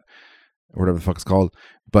Creek, or whatever the fuck it's called.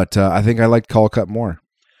 But I think I liked Callcut more.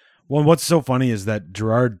 Well, what's so funny is that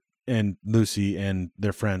Gerard and Lucy and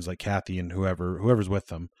their friends like Kathy and whoever's with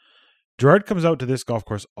them, Gerard comes out to this golf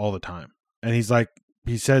course all the time, and he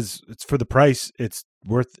says it's for the price. It's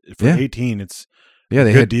worth for 18. It's they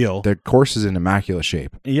good had deal. Their course is in immaculate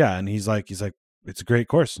shape. Yeah, and he's like it's a great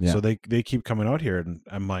course. Yeah. So they keep coming out here, and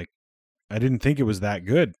I'm like, I didn't think it was that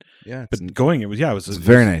good, Yeah, but it's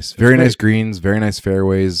very nice. Very great. nice greens, very nice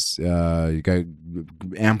fairways. You got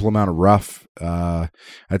ample amount of rough. I'd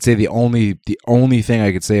say the only thing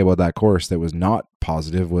I could say about that course that was not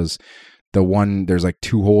positive was the one. There's like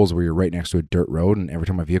 2 holes where you're right next to a dirt road, and every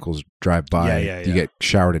time my vehicles drive by, you get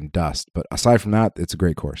showered in dust. But aside from that, it's a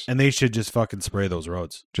great course. And they should just fucking spray those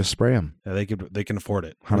roads. Just spray them. Yeah, they can afford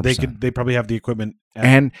it. 100%. They probably have the equipment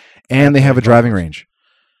And they have a driving range.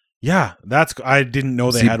 Yeah, I didn't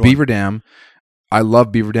know they had one. Beaver Dam. I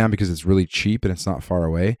love Beaver Dam because it's really cheap and it's not far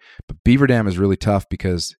away. But Beaver Dam is really tough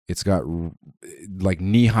because it's got like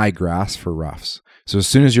knee-high grass for roughs. So as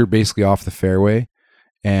soon as you're basically off the fairway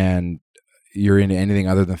and you're into anything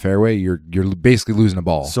other than fairway, you're basically losing a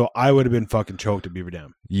ball. So I would have been fucking choked at Beaver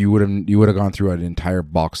Dam. You would have gone through an entire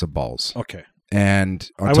box of balls. Okay. And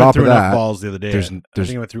on I top went through of that, enough balls the other day. I there's think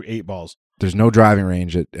I went through 8 balls. There's no driving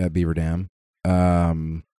range at Beaver Dam.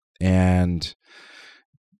 And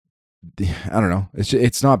I don't know.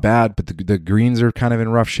 It's not bad, but the greens are kind of in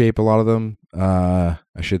rough shape. A lot of them, I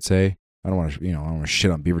should say. I don't want to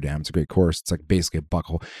shit on Beaver Dam. It's a great course. It's like basically a buck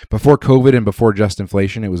hole. Before COVID and before just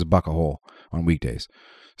inflation, it was a buck a hole on weekdays.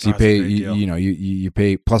 So you pay, you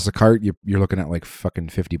pay plus a cart. You're looking at like fucking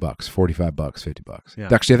 $50, $45, $50. Yeah.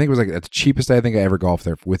 Actually, I think it was like the cheapest I think I ever golfed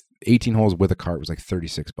there with 18 holes with a cart was like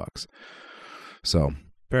 $36. So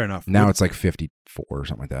fair enough. now it's like 54 or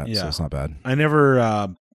something like that. Yeah. So it's not bad. I never.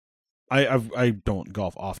 I don't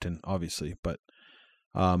golf often, obviously, but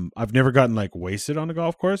I've never gotten like wasted on a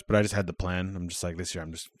golf course. But I just had the plan. I'm just like this year.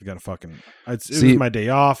 I'm just gonna fucking. It was my day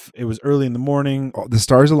off. It was early in the morning. The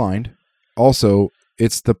stars aligned. Also,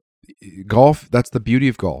 it's the golf. That's the beauty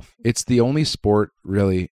of golf. It's the only sport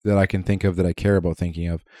really that I can think of that I care about thinking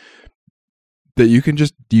of. That you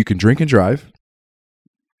can drink and drive.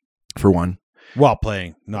 For one, while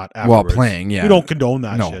playing, not afterwards. While playing, yeah. We don't condone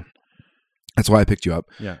that shit. That's why I picked you up.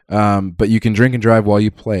 Yeah. But you can drink and drive while you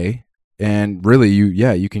play, and really,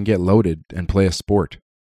 you can get loaded and play a sport.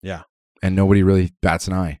 Yeah. And nobody really bats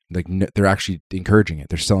an eye. Like they're actually encouraging it.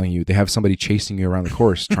 They're selling you. They have somebody chasing you around the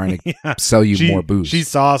course trying to sell you more booze. She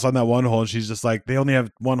saw us on that one hole, and she's just like, "They only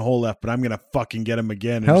have 1 hole left, but I'm gonna fucking get him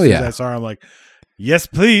again." And Hell as soon yeah! as I saw her, I'm like, "Yes,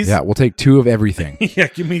 please." Yeah, we'll take 2 of everything. Yeah,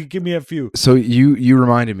 give me a few. So you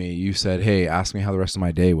reminded me. You said, "Hey, ask me how the rest of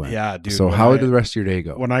my day went." Yeah, dude. So how did the rest of your day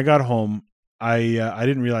go? When I got home, I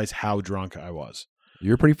didn't realize how drunk I was.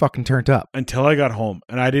 You're pretty fucking turned up until I got home,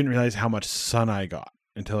 and I didn't realize how much sun I got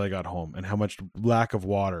until I got home, and how much lack of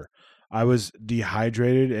water. I was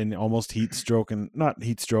dehydrated and almost not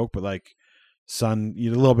heat stroke, but like sun, a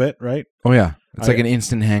little bit, right? Oh yeah, it's like an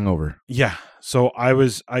instant hangover. Yeah. So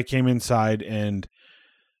I came inside, and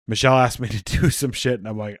Michelle asked me to do some shit, and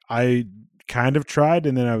I'm like, I kind of tried,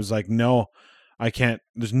 and then I was like, no, I can't.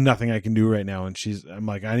 There's nothing I can do right now. And I'm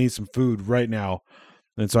like, I need some food right now.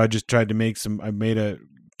 And so I just tried to I made a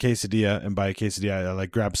quesadilla, and by a quesadilla, I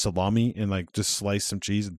like grabbed salami and like just sliced some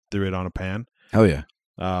cheese and threw it on a pan. Hell yeah.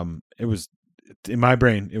 It was in my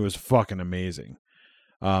brain. It was fucking amazing.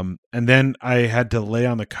 And then I had to lay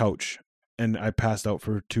on the couch and I passed out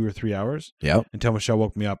for 2 or 3 hours. Yep. Until Michelle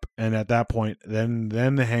woke me up. And at that point, then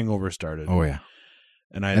the hangover started. Oh yeah.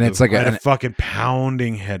 And I had a fucking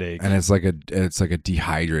pounding headache. And it's like a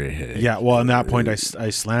dehydrated headache. Yeah. Well, at that point, I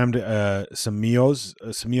slammed some Mio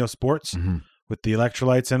Sports with the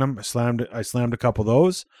electrolytes in them. I slammed a couple of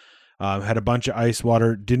those. Had a bunch of ice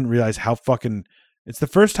water. Didn't realize how fucking. It's the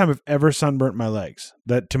first time I've ever sunburnt my legs.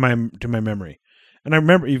 That to my memory. And I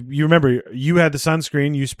remember you remember you had the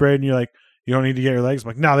sunscreen. You sprayed, and you're like, you don't need to get your legs. I'm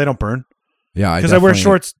like, no, they don't burn. Yeah, because I wear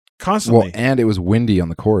shorts constantly. Well, and it was windy on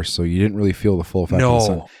the course, so you didn't really feel the full effect of the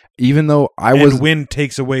sun. No. Even though wind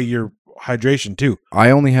takes away your hydration too.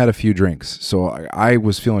 I only had a few drinks, so I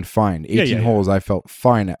was feeling fine. 18 holes, I felt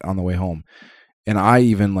fine on the way home. And I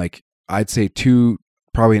even I'd say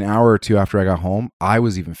probably an hour or two after I got home, I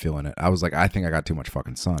was even feeling it. I was like, I think I got too much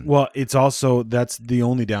fucking sun. Well, it's also, that's the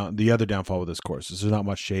other downfall with this course is there's not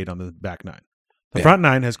much shade on the back nine. The front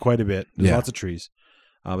nine has quite a bit. There's lots of trees.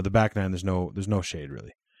 But the back nine, there's no shade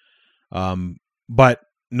really. But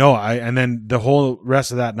no, and then the whole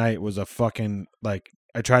rest of that night was a fucking,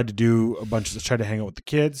 I tried to hang out with the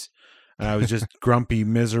kids, and I was just grumpy,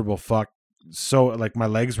 miserable fuck. So my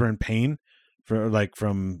legs were in pain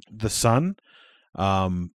from the sun.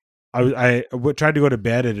 I tried to go to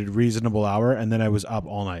bed at a reasonable hour, and then I was up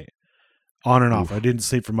all night, on and off. I didn't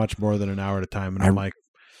sleep for much more than an hour at a time, and I'm like,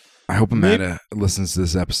 I hope Amanda listens to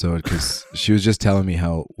this episode, because she was just telling me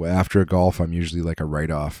how after a golf I'm usually like a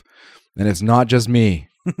write-off, and it's not just me.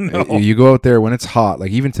 No. You go out there when it's hot,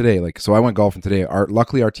 like even today. So I went golfing today.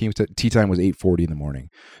 Luckily our team tee time was 8:40 in the morning,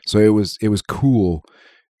 so it was cool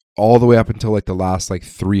all the way up until the last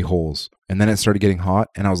 3 holes, and then it started getting hot,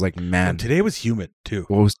 and I was like, man. And today was humid too.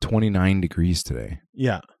 Well, it was 29 degrees today.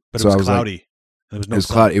 Yeah, but it was cloudy. There was no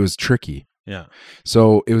sun. Cloudy. It was tricky. Yeah.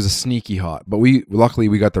 So it was a sneaky hot, but luckily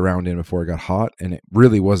we got the round in before it got hot, and it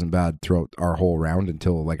really wasn't bad throughout our whole round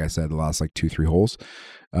until, like I said, the last 2-3 holes.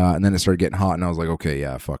 And then it started getting hot, and I was like, okay,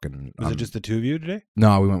 yeah, fucking. Was it just the two of you today?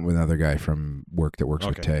 No, we went with another guy from work that works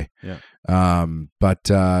with Tay. Yeah. But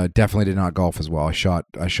definitely did not golf as well. I shot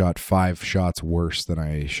 5 shots worse than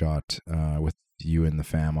I shot with you and the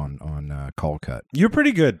fam on Call Cut. You're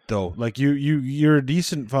pretty good though. You're a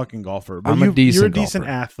decent fucking golfer. But I'm a decent. You're a decent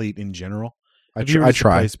athlete in general. I try.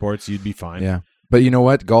 Play sports, you'd be fine. Yeah. But you know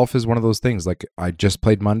what? Golf is one of those things. I just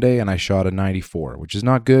played Monday and I shot a 94, which is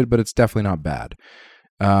not good, but it's definitely not bad.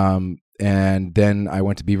 And then I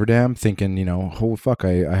went to Beaver Dam thinking, holy fuck,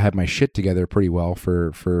 I had my shit together pretty well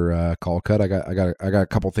for Call Cut. I got a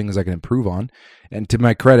couple things I can improve on. And to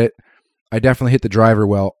my credit, I definitely hit the driver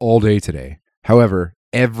well all day today. However,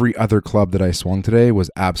 every other club that I swung today was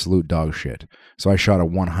absolute dog shit. So I shot a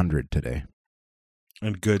 100 today.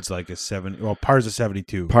 And good's like a 70. Well, par's a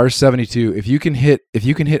 72. Par's 72. If you can hit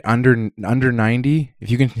under 90, if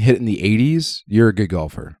you can hit in the 80s, you're a good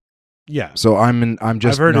golfer. Yeah. So I'm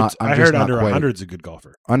just I heard not. I heard under 100's a good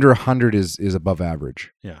golfer. Under 100 is above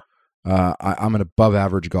average. Yeah. I'm an above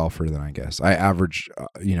average golfer then, I guess. I average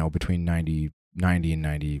between 90 and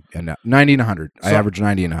 90 and 90 and 100. So I average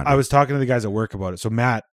 90 and 100. I was talking to the guys at work about it. So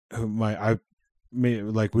Matt, we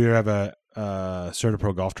have a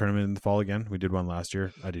Certipro golf tournament in the fall again. We did one last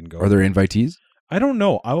year. I didn't go. Are there invitees? I don't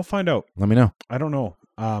know. I will find out. Let me know. I don't know.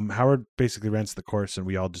 Howard basically rents the course, and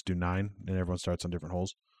we all just do 9, and everyone starts on different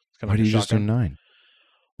holes. Why do you just do 9?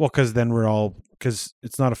 Well, because then because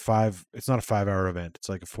it's not a 5-hour event. It's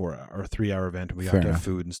like a 4 or 3-hour event, and we have to have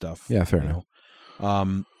food and stuff. Yeah, fair enough.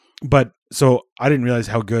 But so I didn't realize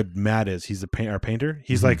how good Matt is. He's our painter.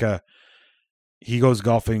 He's he goes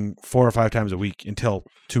golfing 4 or 5 times a week until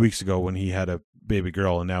 2 weeks ago when he had a baby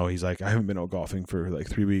girl, and now he's like, I haven't been out golfing for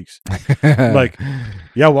 3 weeks.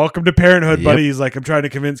 Yeah, welcome to parenthood, buddy. He's like, I'm trying to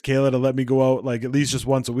convince Kayla to let me go out at least just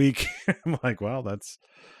once a week. I'm like, well, that's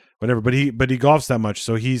whatever. But he golfs that much,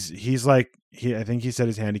 so he's I think he said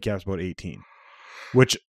his handicap's about 18,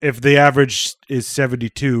 which if the average is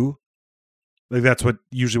 72. That's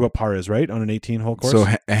usually what par is, right? On an 18-hole course. So,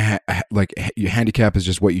 your handicap is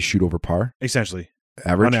just what you shoot over par, essentially.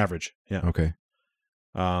 Average. On average, yeah. Okay.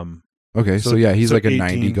 Okay. So yeah, he's like a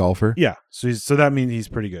 90 golfer. Yeah. So that means he's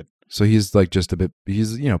pretty good. So he's just a bit.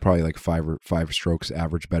 He's probably 5 strokes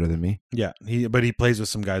average better than me. Yeah. But he plays with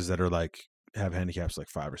some guys that are have handicaps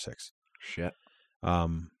 5 or 6. Shit.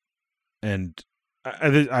 And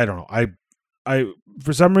I don't know. I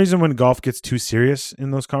for some reason when golf gets too serious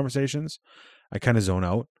in those conversations, I kind of zone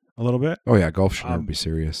out a little bit. Oh yeah, golf should never be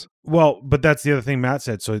serious. Well, but that's the other thing Matt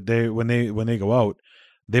said. So when they go out,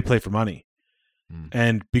 they play for money,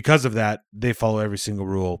 and because of that, they follow every single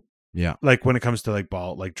rule Yeah. Like when it comes to like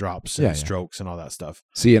ball, like drops and Yeah, yeah. strokes and all that stuff.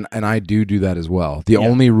 See, and I do that as well. The Yeah.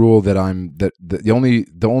 only rule that the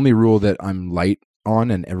only rule that I'm light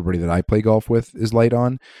on, and everybody that I play golf with is light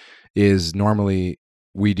on, is normally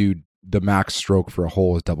we do the max stroke for a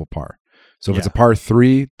hole is double par. So if it's a par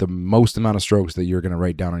 3, the most amount of strokes that you're going to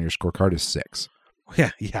write down on your scorecard is 6. Yeah,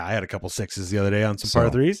 I had a couple 6s the other day on some par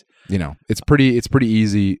 3s. You know, it's pretty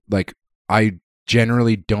easy. Like, I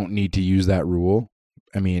generally don't need to use that rule.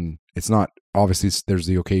 I mean, it's not, obviously there's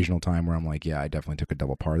the occasional time where I'm like, yeah, I definitely took a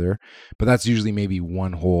double par there, but that's usually maybe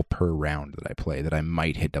one hole per round that I play that I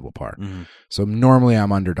might hit double par. Mm-hmm. So normally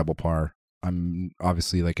I'm under double par. I'm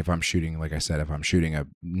obviously, like, if I'm shooting, like I said, if I'm shooting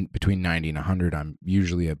between 90 and 100, I'm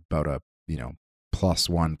usually about a,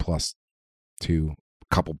 +1, +2,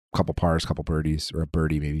 couple pars, couple birdies, or a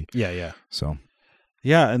birdie maybe. Yeah. So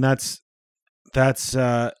yeah, and that's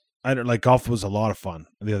I don't like, golf was a lot of fun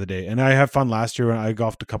the other day, and I had fun last year. I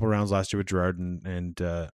golfed a couple rounds last year with Gerard and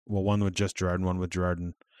one with just Gerard and one with Gerard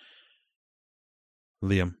and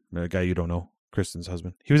Liam, a guy you don't know, Kristen's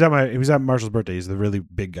husband. He was at Marshall's birthday. He's the really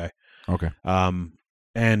big guy. Okay.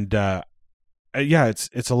 Yeah,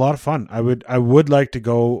 it's a lot of fun. I would like to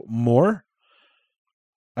go more.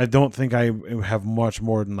 I don't think I have much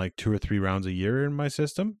more than like 2 or 3 rounds a year in my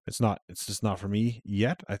system. It's just not for me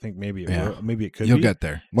yet. I think maybe maybe it could. You'll be. Get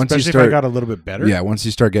there Especially if I got a little bit better. Yeah, once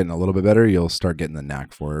you start getting a little bit better, you'll start getting the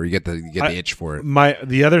knack for it, or you get the itch for it.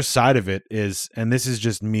 The other side of it is, and this is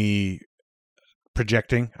just me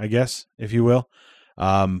projecting, I guess, if you will.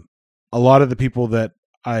 A lot of the people that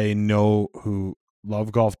I know who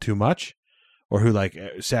love golf too much, or who like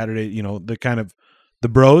Saturday, the kind of the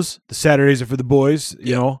bros, the Saturdays are for the boys,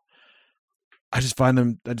 you know. I just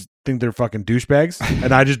think they're fucking douchebags,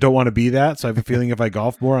 and I just don't want to be that. So I have a feeling if I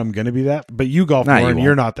golf more, I'm going to be that. But you golf more, and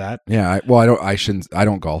you're not that. Yeah, I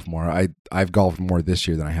don't golf more. I've golfed more this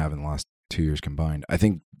year than I have in the last 2 years combined. I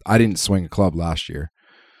think I didn't swing a club last year.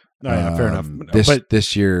 Oh, yeah, fair enough.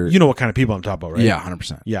 This year, you know what kind of people I'm talking about, right? Yeah,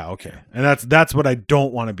 100%. Yeah, okay, and that's what I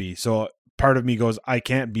don't want to be. So part of me goes, I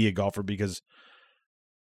can't be a golfer because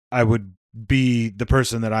I would be the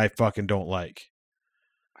person that I fucking don't like.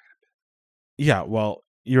 Yeah, well,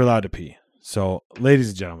 you're allowed to pee. So, ladies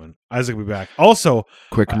and gentlemen, Isaac will be back. Also,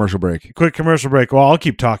 quick commercial break. Well, I'll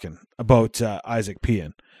keep talking about Isaac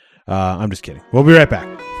peeing. I'm just kidding. We'll be right back.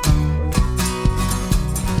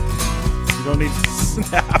 You don't need to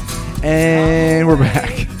snap. And we're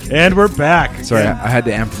back. Sorry, I had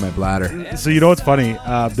to empty my bladder. So, you know what's funny?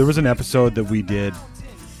 There was an episode that we did,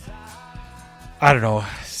 I don't know,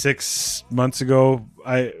 6 months ago,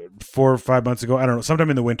 4 or 5 months ago, I don't know, sometime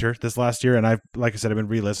in the winter this last year, and like I said, I've been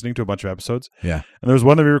re-listening to a bunch of episodes. Yeah. And there was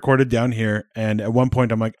one that we recorded down here, and at one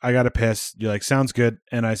point I'm like, I gotta piss. You're like, sounds good.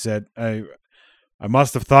 And I said, I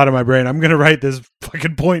must have thought in my brain, I'm gonna write this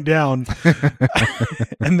fucking point down.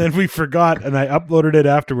 And then we forgot, and I uploaded it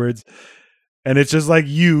afterwards. And it's just like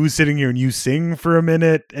you sitting here and you sing for a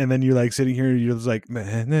minute, and then you're like sitting here and you're just like,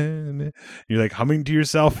 you're like humming to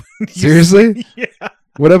yourself. Seriously? Yeah.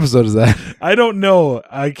 What episode is that? I don't know.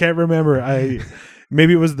 I can't remember.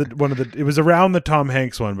 Maybe it was it was around the Tom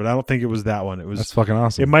Hanks one, but I don't think it was that one. That's fucking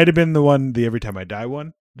awesome. It might have been the one, the Every Time I Die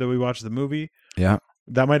one that we watched the movie. Yeah.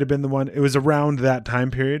 That might have been the one. It was around that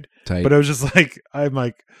time period. Tight. But I was just like, I'm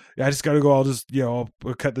like, I just got to go. I'll just, I'll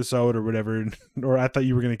cut this out or whatever. Or I thought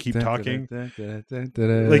you were going to keep talking. Like,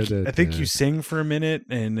 I think you sing for a minute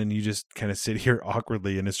and then you just kind of sit here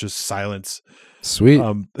awkwardly and it's just silence. Sweet.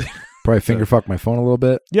 Probably finger fuck my phone a little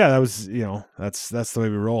bit. Yeah, that was, that's the way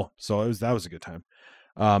we roll. So that was a good time.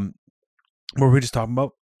 What were we just talking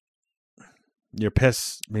about? Your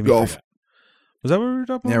piss made me golf. Forget. Was that what we were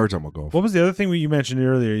talking about? Yeah, we're talking about golf. What was the other thing you mentioned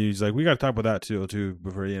earlier? You was like, we got to talk about that too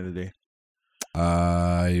before the end of the day.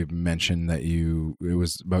 I mentioned that it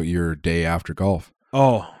was about your day after golf.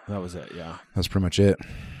 Oh, that was it. Yeah. That's pretty much it.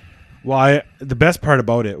 Well, the best part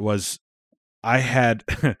about it was I had,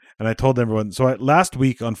 and I told everyone, so last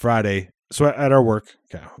week on Friday, so at our work,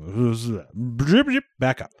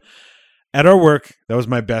 back up. At our work, that was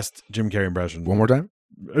my best Jim Carrey impression. One more time?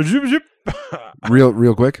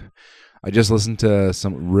 Real quick. I just listened to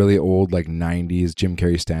some really old, like 90s Jim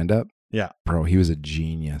Carrey stand-up. Yeah. Bro, he was a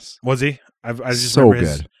genius. Was he? I just so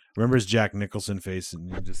remember good. Remember his Jack Nicholson face,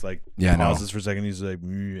 and he just like pauses for a second. He's like,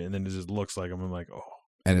 and then it just looks like him. I'm like, oh.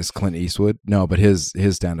 And it's Clint Eastwood. No, but his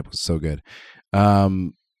stand-up was so good.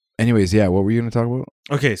 Anyways, yeah, what were you going to talk about?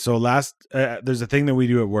 Okay, so there's a thing that we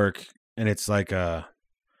do at work, and it's like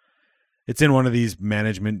it's in one of these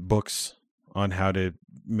management books on how to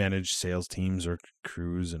manage sales teams or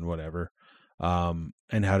crews and whatever, and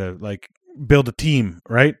how to like build a team,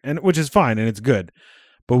 right? And which is fine and it's good.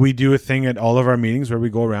 But we do a thing at all of our meetings where we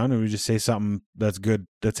go around and we just say something that's good,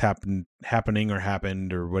 that's happening or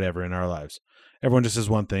happened or whatever in our lives. Everyone just says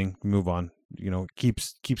one thing, move on.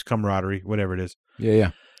 Keeps camaraderie, whatever it is.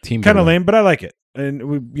 Yeah. Team Kind of lame, but I like it. And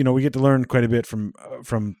we get to learn quite a bit from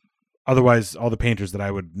otherwise all the painters that I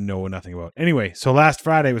would know nothing about. Anyway, so last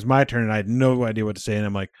Friday was my turn and I had no idea what to say. And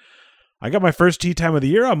I'm like, I got my first tea time of the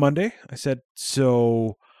year on Monday. I said,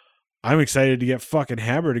 so I'm excited to get fucking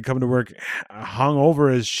hammered and come to work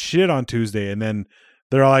hungover as shit on Tuesday. And then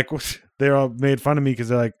they're all like, they all made fun of me because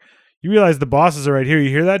they're like, you realize the bosses are right here. You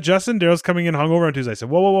hear that, Justin? Daryl's coming in hungover on Tuesday. I said,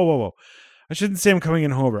 whoa. I shouldn't say I'm coming in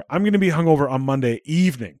hungover. I'm going to be hungover on Monday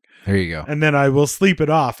evening. There you go. And then I will sleep it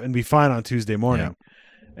off and be fine on Tuesday morning.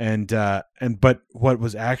 Yeah. But what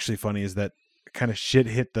was actually funny is that kind of shit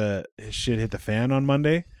hit the fan on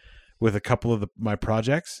Monday with a couple of my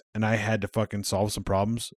projects, and I had to fucking solve some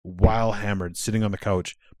problems while hammered, sitting on the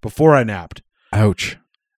couch before I napped. Ouch.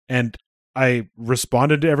 And I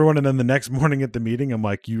responded to everyone, and then the next morning at the meeting, I'm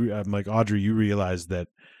like, Audrey, you realize that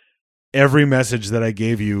every message that I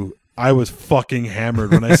gave you, I was fucking hammered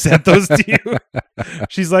when I sent those to you.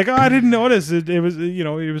 She's like, oh, I didn't notice. It was,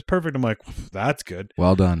 it was perfect. I'm like, that's good.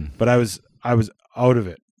 Well done. But I was out of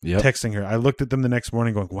it. Yep. Texting her. I looked at them the next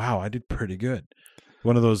morning going, wow, I did pretty good.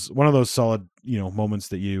 One of those solid, moments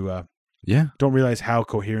that you don't realize how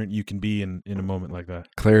coherent you can be in a moment like that.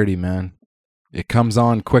 Clarity, man. It comes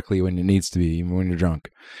on quickly when it needs to be, even when you're drunk.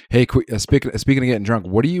 Hey, speaking of getting drunk,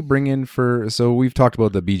 what do you bring in for? So we've talked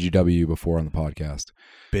about the BGW before on the podcast.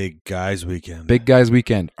 Big Guys Weekend. Big Guys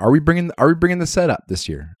Weekend. Are we bringing the setup this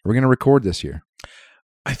year? Are we going to record this year?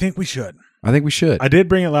 I think we should. I did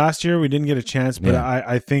bring it last year. We didn't get a chance, but Yeah.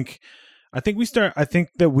 I think we start. I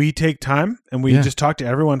think that we take time and we just talk to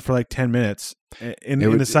everyone for like 10 minutes in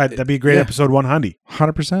the side. That'd be a great episode 100.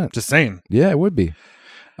 100%. Just saying. Yeah, it would be.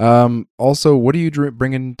 Also, what are you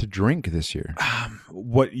bringing to drink this year?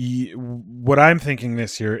 What I'm thinking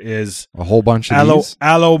this year is A whole bunch of these?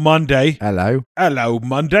 Aloe Monday. Hello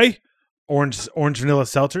Monday. Orange vanilla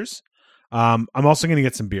seltzers. I'm also going to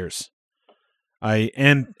get some beers. I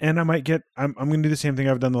might get. I'm going to do the same thing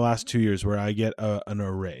I've done the last 2 years, where I get an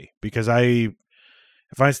array, because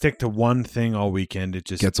if I stick to one thing all weekend, it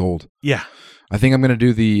just gets old. Yeah, I think I'm going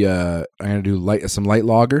to do some light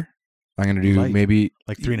lager. I'm going to do maybe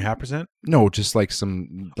like 3.5%. No, just like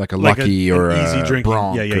a Lucky or an easy a drinking.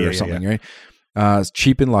 Bronc or something, right? It's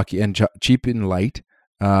cheap and Lucky and cheap and light.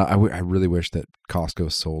 I really wish that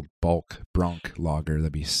Costco sold bulk Bronc lager.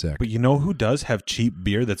 That'd be sick. But you know who does have cheap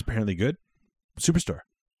beer that's apparently good? Superstore.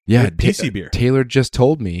 Yeah, PC beer. Taylor just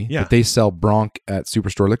told me that they sell Bronc at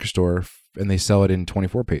Superstore Liquor Store, and they sell it in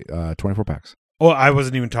 24 packs. Oh, I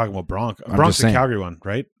wasn't even talking about Bronc. Bronc's the Calgary one,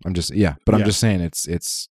 right? I'm just saying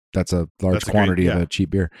that's a large quantity of a cheap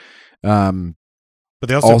beer. But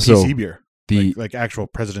they also have PC beer, like actual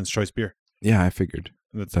President's Choice beer. Yeah, I figured.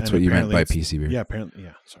 That's what you meant by PC beer. Yeah, apparently.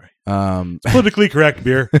 Yeah, sorry. It's politically correct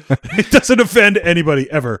beer. It doesn't offend anybody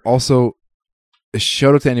ever. Also, a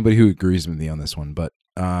shout out to anybody who agrees with me on this one, but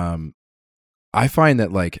I find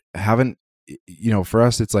that for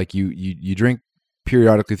us, it's like you drink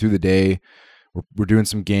periodically through the day. We're doing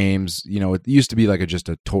some games. It used to be like just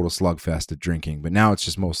a total slugfest at drinking, but now it's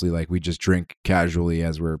just mostly like we just drink casually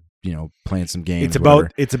as we're playing some games.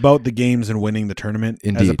 It's about the games and winning the tournament.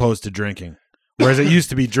 Indeed. As opposed to drinking. Whereas it used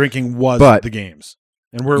to be drinking was the games.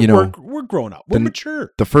 And we're growing up. We're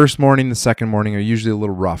mature. The first morning, the second morning are usually a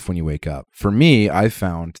little rough when you wake up. For me, I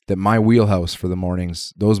found that my wheelhouse for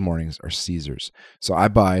those mornings are Caesars. So I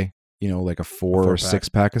buy, like a 4 or 6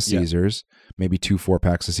 pack of Caesars, maybe 2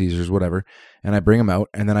 4-packs of Caesars, whatever. And I bring them out,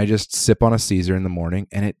 and then I just sip on a Caesar in the morning.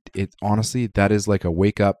 And it honestly, that is like a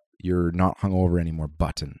wake up, you're not hungover anymore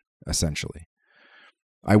button, essentially.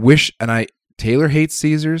 Taylor hates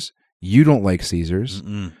Caesars. You don't like Caesars.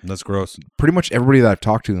 That's gross. Pretty much everybody that I've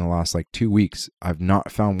talked to in the last 2 weeks, I've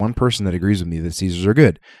not found one person that agrees with me that Caesars are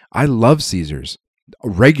good. I love Caesars,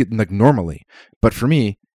 normally. But for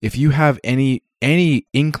me, if you have any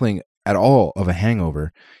inkling at all of a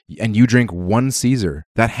hangover, and you drink one Caesar,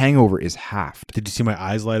 that hangover is halved. Did you see my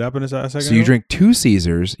eyes light up in a second? So you drink 2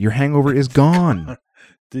 Caesars, your hangover is gone.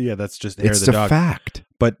 Yeah, that's just hair of the It's dog. a fact.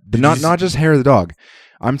 But not just hair of the dog.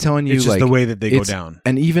 I'm telling you, it's just the way that they go down,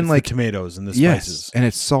 and even it's the tomatoes and the spices, and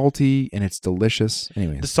it's salty and it's delicious.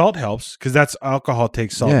 Anyways, the salt helps because alcohol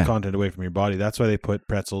takes salt content away from your body. That's why they put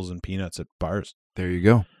pretzels and peanuts at bars. There you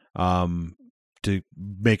go. to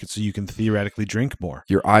make it so you can theoretically drink more.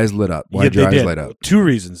 Your eyes lit up. Why Yeah, did your they eyes did. light up? 2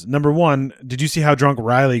 reasons. Number one, did you see how drunk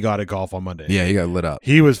Riley got at golf on Monday? Yeah, he got lit up.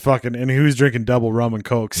 He was fucking, and he was drinking double rum and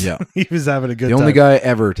cokes. Yeah. He was having a good The time. only guy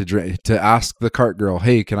ever to ask the cart girl,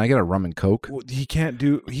 "Hey, can I get a rum and coke?" Well, he can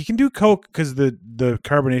do coke because the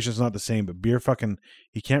carbonation is not the same, but beer fucking,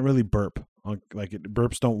 he can't really burp.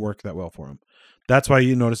 Burps don't work that well for him. That's why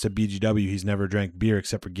you notice at BGW he's never drank beer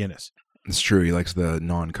except for Guinness. It's true. He likes the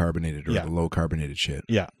non-carbonated or Yeah. the low-carbonated shit.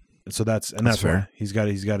 Yeah. So that's fair. why he's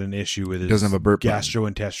got an issue with his Doesn't have a burp button.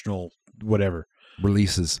 gastrointestinal whatever.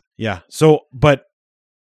 Releases. Yeah. So, but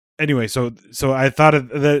anyway, so I thought of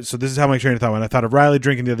that. So this is how my train of thought went. I thought of Riley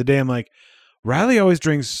drinking the other day. I'm like, Riley always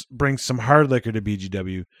brings some hard liquor to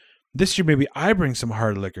BGW. This year, maybe I bring some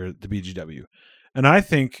hard liquor to BGW. And I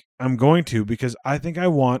think I'm going to, because I think I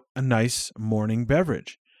want a nice morning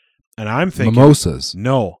beverage. And I'm thinking Mimosas.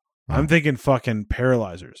 No. Oh. I'm thinking fucking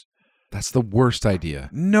paralyzers. That's the worst idea.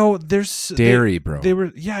 No, there's Dairy, bro. They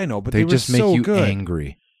were, yeah, I know, but they they just were make so you good.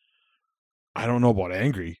 angry. I don't know about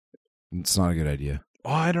angry. It's not a good idea.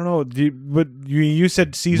 Oh, I don't know. But you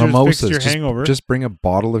said Caesar's Mimosas. fixed your Just, hangover. just bring a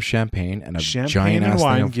bottle of champagne and a Champagne giant and ass thing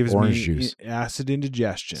wine of gives orange me juice. acid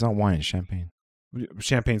indigestion. It's not wine, it's champagne.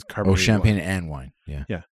 Champagne's Oh, carbonated. champagne wine. and wine. Yeah.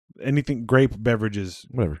 Anything grape beverages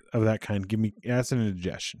Whatever. of that kind give me acid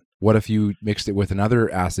indigestion. What if you mixed it with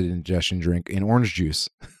another acid ingestion drink in orange juice?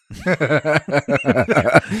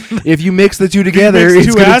 If you mix the two together, mix it's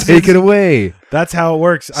two going to acids. take it away. That's how it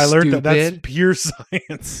works. I learned that. That's Stupid. pure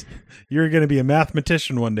science. You're going to be a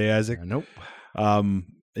mathematician one day, Isaac. Nope.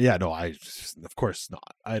 Yeah, no, of course not.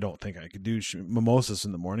 I don't think I could do mimosas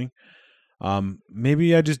in the morning.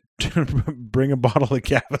 Maybe I just bring a bottle of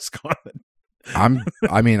Gaviscon.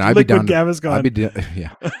 I'd be Liquid down to, Gaviscon. I'd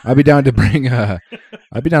be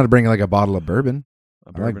down to bring like a bottle of bourbon.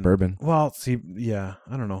 A I like bourbon. Well, see, yeah,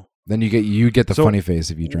 I don't know. Then you get the So- funny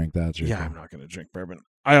face if you drank that. Sure. Yeah, I'm not going to drink bourbon.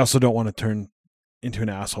 I also don't want to turn into an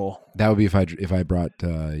asshole. That would be if I brought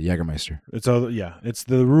Jägermeister. It's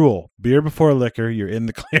the rule. Beer before liquor, you're in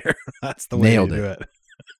the clear. That's the way Nailed to do it. it.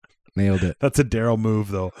 Nailed it. That's a Daryl move,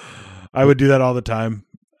 though. I would do that all the time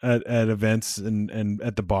at events and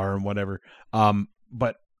at the bar and whatever.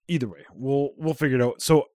 But either way, we'll figure it out.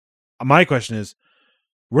 So my question is,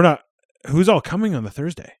 who's all coming on the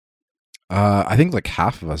Thursday? I think like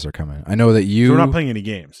half of us are coming. I know that you. So we're not playing any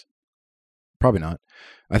games. Probably not.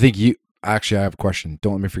 I think you. Actually, I have a question.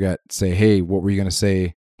 Don't let me forget. Say, hey, what were you going to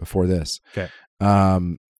say before this? Okay.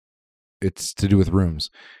 It's to do with rooms.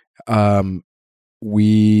 I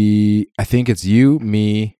think it's you,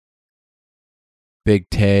 me, Big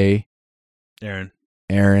Tay, Aaron.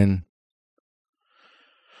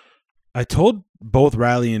 I told both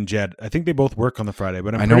Riley and Jed. I think they both work on the Friday,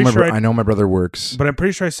 but I know my brother works. But I'm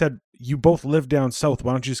pretty sure I said you both live down south.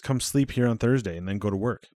 Why don't you just come sleep here on Thursday and then go to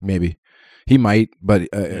work? Maybe he might, but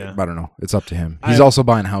Yeah. I don't know. It's up to him. He's also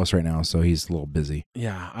buying a house right now, so he's a little busy.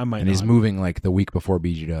 Yeah, I might. And he's not. moving like the week before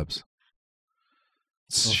BG Dubs.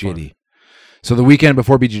 It's Oh, shitty. fun. So the weekend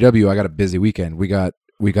before BGW, I got a busy weekend. We got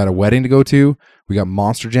a wedding to go to. We got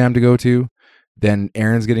Monster Jam to go to. Then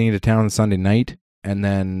Aaron's getting into town Sunday night, and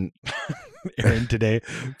then Aaron today,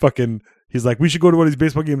 fucking, he's like, we should go to one of these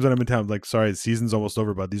baseball games when I'm in town. I'm like, sorry, the season's almost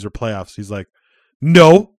over, bud. These are playoffs. He's like,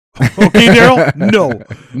 no. Okay, Daryl,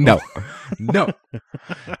 no.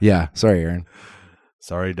 Yeah, sorry, Aaron.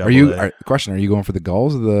 Sorry, Question: Are you going for the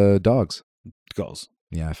Gulls or the Dogs? Gulls?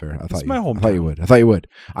 Yeah, fair. I It's thought my you hometown. would. I thought you would.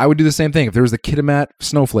 I would do the same thing if there was the Kitimat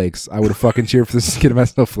Snowflakes. I would have fucking cheered for the Kitimat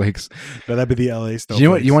Snowflakes. No, that'd be the LA Snowflakes. You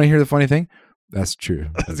know what? You want to hear the funny thing? That's true.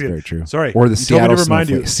 That's good. very true. Sorry. Or the You told me Seattle to remind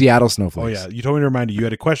you. Snowflakes. Seattle Oh, Snowflakes. yeah. You told me to remind you. You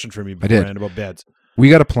had a question for me did. beforehand about beds. We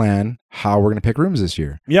got to plan how we're going to pick rooms this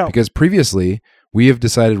year. Yeah. Because previously, we have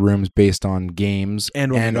decided rooms based on games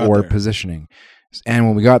And when we got or there. positioning. And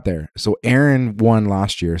when we got there. So Aaron won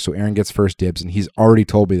last year. So Aaron gets first dibs. And he's already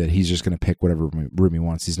told me that he's just going to pick whatever room he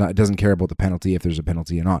wants. He doesn't care about the penalty, if there's a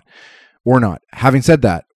penalty or not. Having said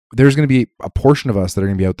that, there's going to be a portion of us that are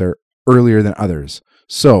going to be out there earlier than others.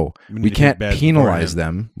 So need we to can't get beds penalize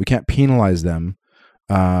beforehand. them. We can't penalize them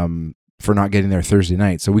for not getting there Thursday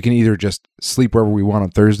night. So we can either just sleep wherever we want on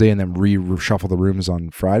Thursday and then reshuffle the rooms on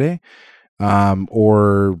Friday,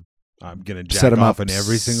 or I'm going to set jack them off up in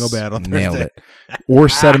every single bed on nailed Thursday. it, or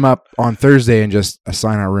set them up on Thursday and just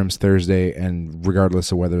assign our rooms Thursday, and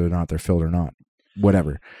regardless of whether or not they're filled or not,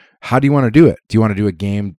 whatever. How do you want to do it? Do you want to do a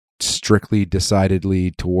game strictly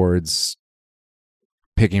decidedly towards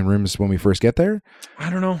picking rooms when we first get there? I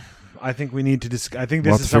don't know. I think we need to I think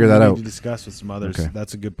We'll this have is to figure something that we out. need to discuss with some others. Okay.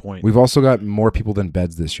 That's a good point. We've also got more people than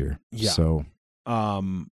beds this year. Yeah. So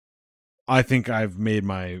I think I've made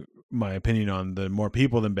my opinion on the more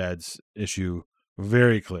people than beds issue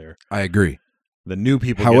Very clear. I agree. The new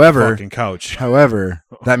people However- get the fucking couch. However,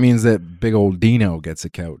 that means that big old Dino gets a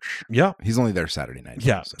couch. Yeah. He's only there Saturday night.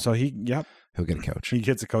 Yeah. so So he'll he'll get a couch.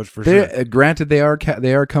 gets a couch for They, sure. granted, they are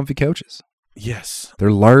comfy couches. Yes.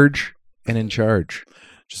 They're large and in charge.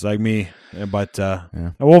 Just like me. But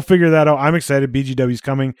we'll figure that out. I'm excited. BGW's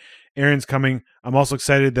coming. Aaron's coming. I'm also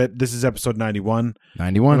excited that this is episode 91.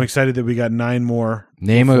 91. I'm excited that we got 9 more.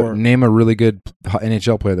 Name before- a really good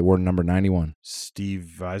NHL player that wore number 91. Steve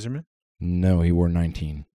Yzerman. No, he wore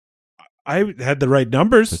 19. I had the right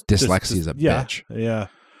numbers. Dyslexia is a yeah, bitch. Yeah.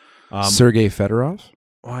 Sergei Fedorov.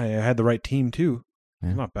 I had the right team too.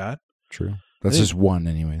 Yeah. Not bad. True. That's think- just one,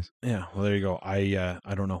 anyways. Yeah. Well, there you go. I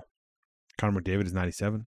don't know. Connor McDavid is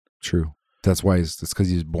 97. True. That's why it's because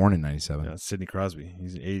he was born in 97. Yeah, Sidney Crosby.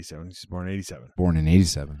 He's 87. He's born in 87. Born in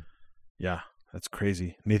 87. Yeah, that's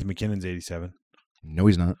crazy. Nathan McKinnon's 87. No,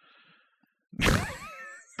 he's not.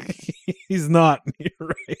 He's not. You're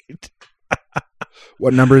right.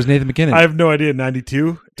 What number is Nathan McKinnon? I have no idea.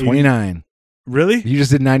 92? 29. Really? You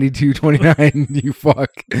just did 92, 29. You fuck.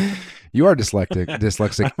 You are dyslexic.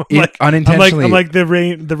 Unintentionally. I'm like the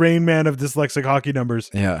Rain Man of dyslexic hockey numbers.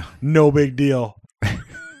 Yeah. No big deal.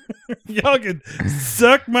 Y'all can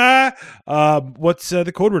suck my. What's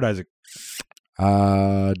the code word, Isaac?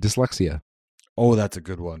 Dyslexia. Oh, that's a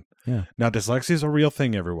good one. Yeah. Now, dyslexia is a real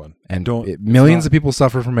thing, everyone. And Don't millions of people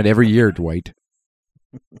suffer from it every year, Dwight.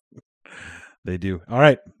 They do. All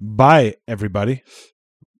right. Bye, everybody.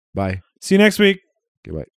 Bye. See you next week.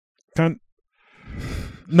 Goodbye. Cunt.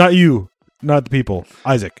 Not you. Not the people.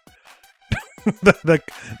 Isaac. that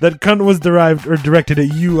cunt was derived or directed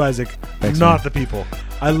at you, Isaac. Thanks, not man. the people.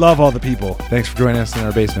 I love all the people. Thanks for joining us in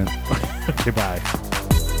our basement. Goodbye.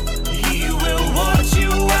 He will watch you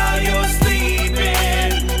while you're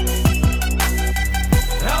sleeping.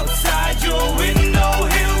 Outside your window,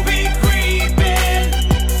 he'll be creeping.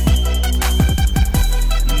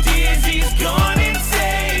 Dizzy's gone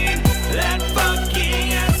insane. That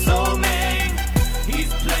fucking asshole man.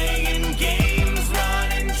 He's playing games,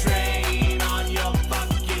 running train on your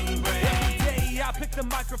fucking brain. Every day I pick the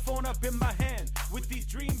microphone up in my hand with these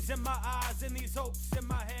dreams in my eyes and these hopes in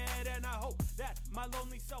my head, and I hope that my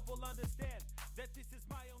lonely self will understand that this is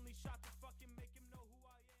my only shot to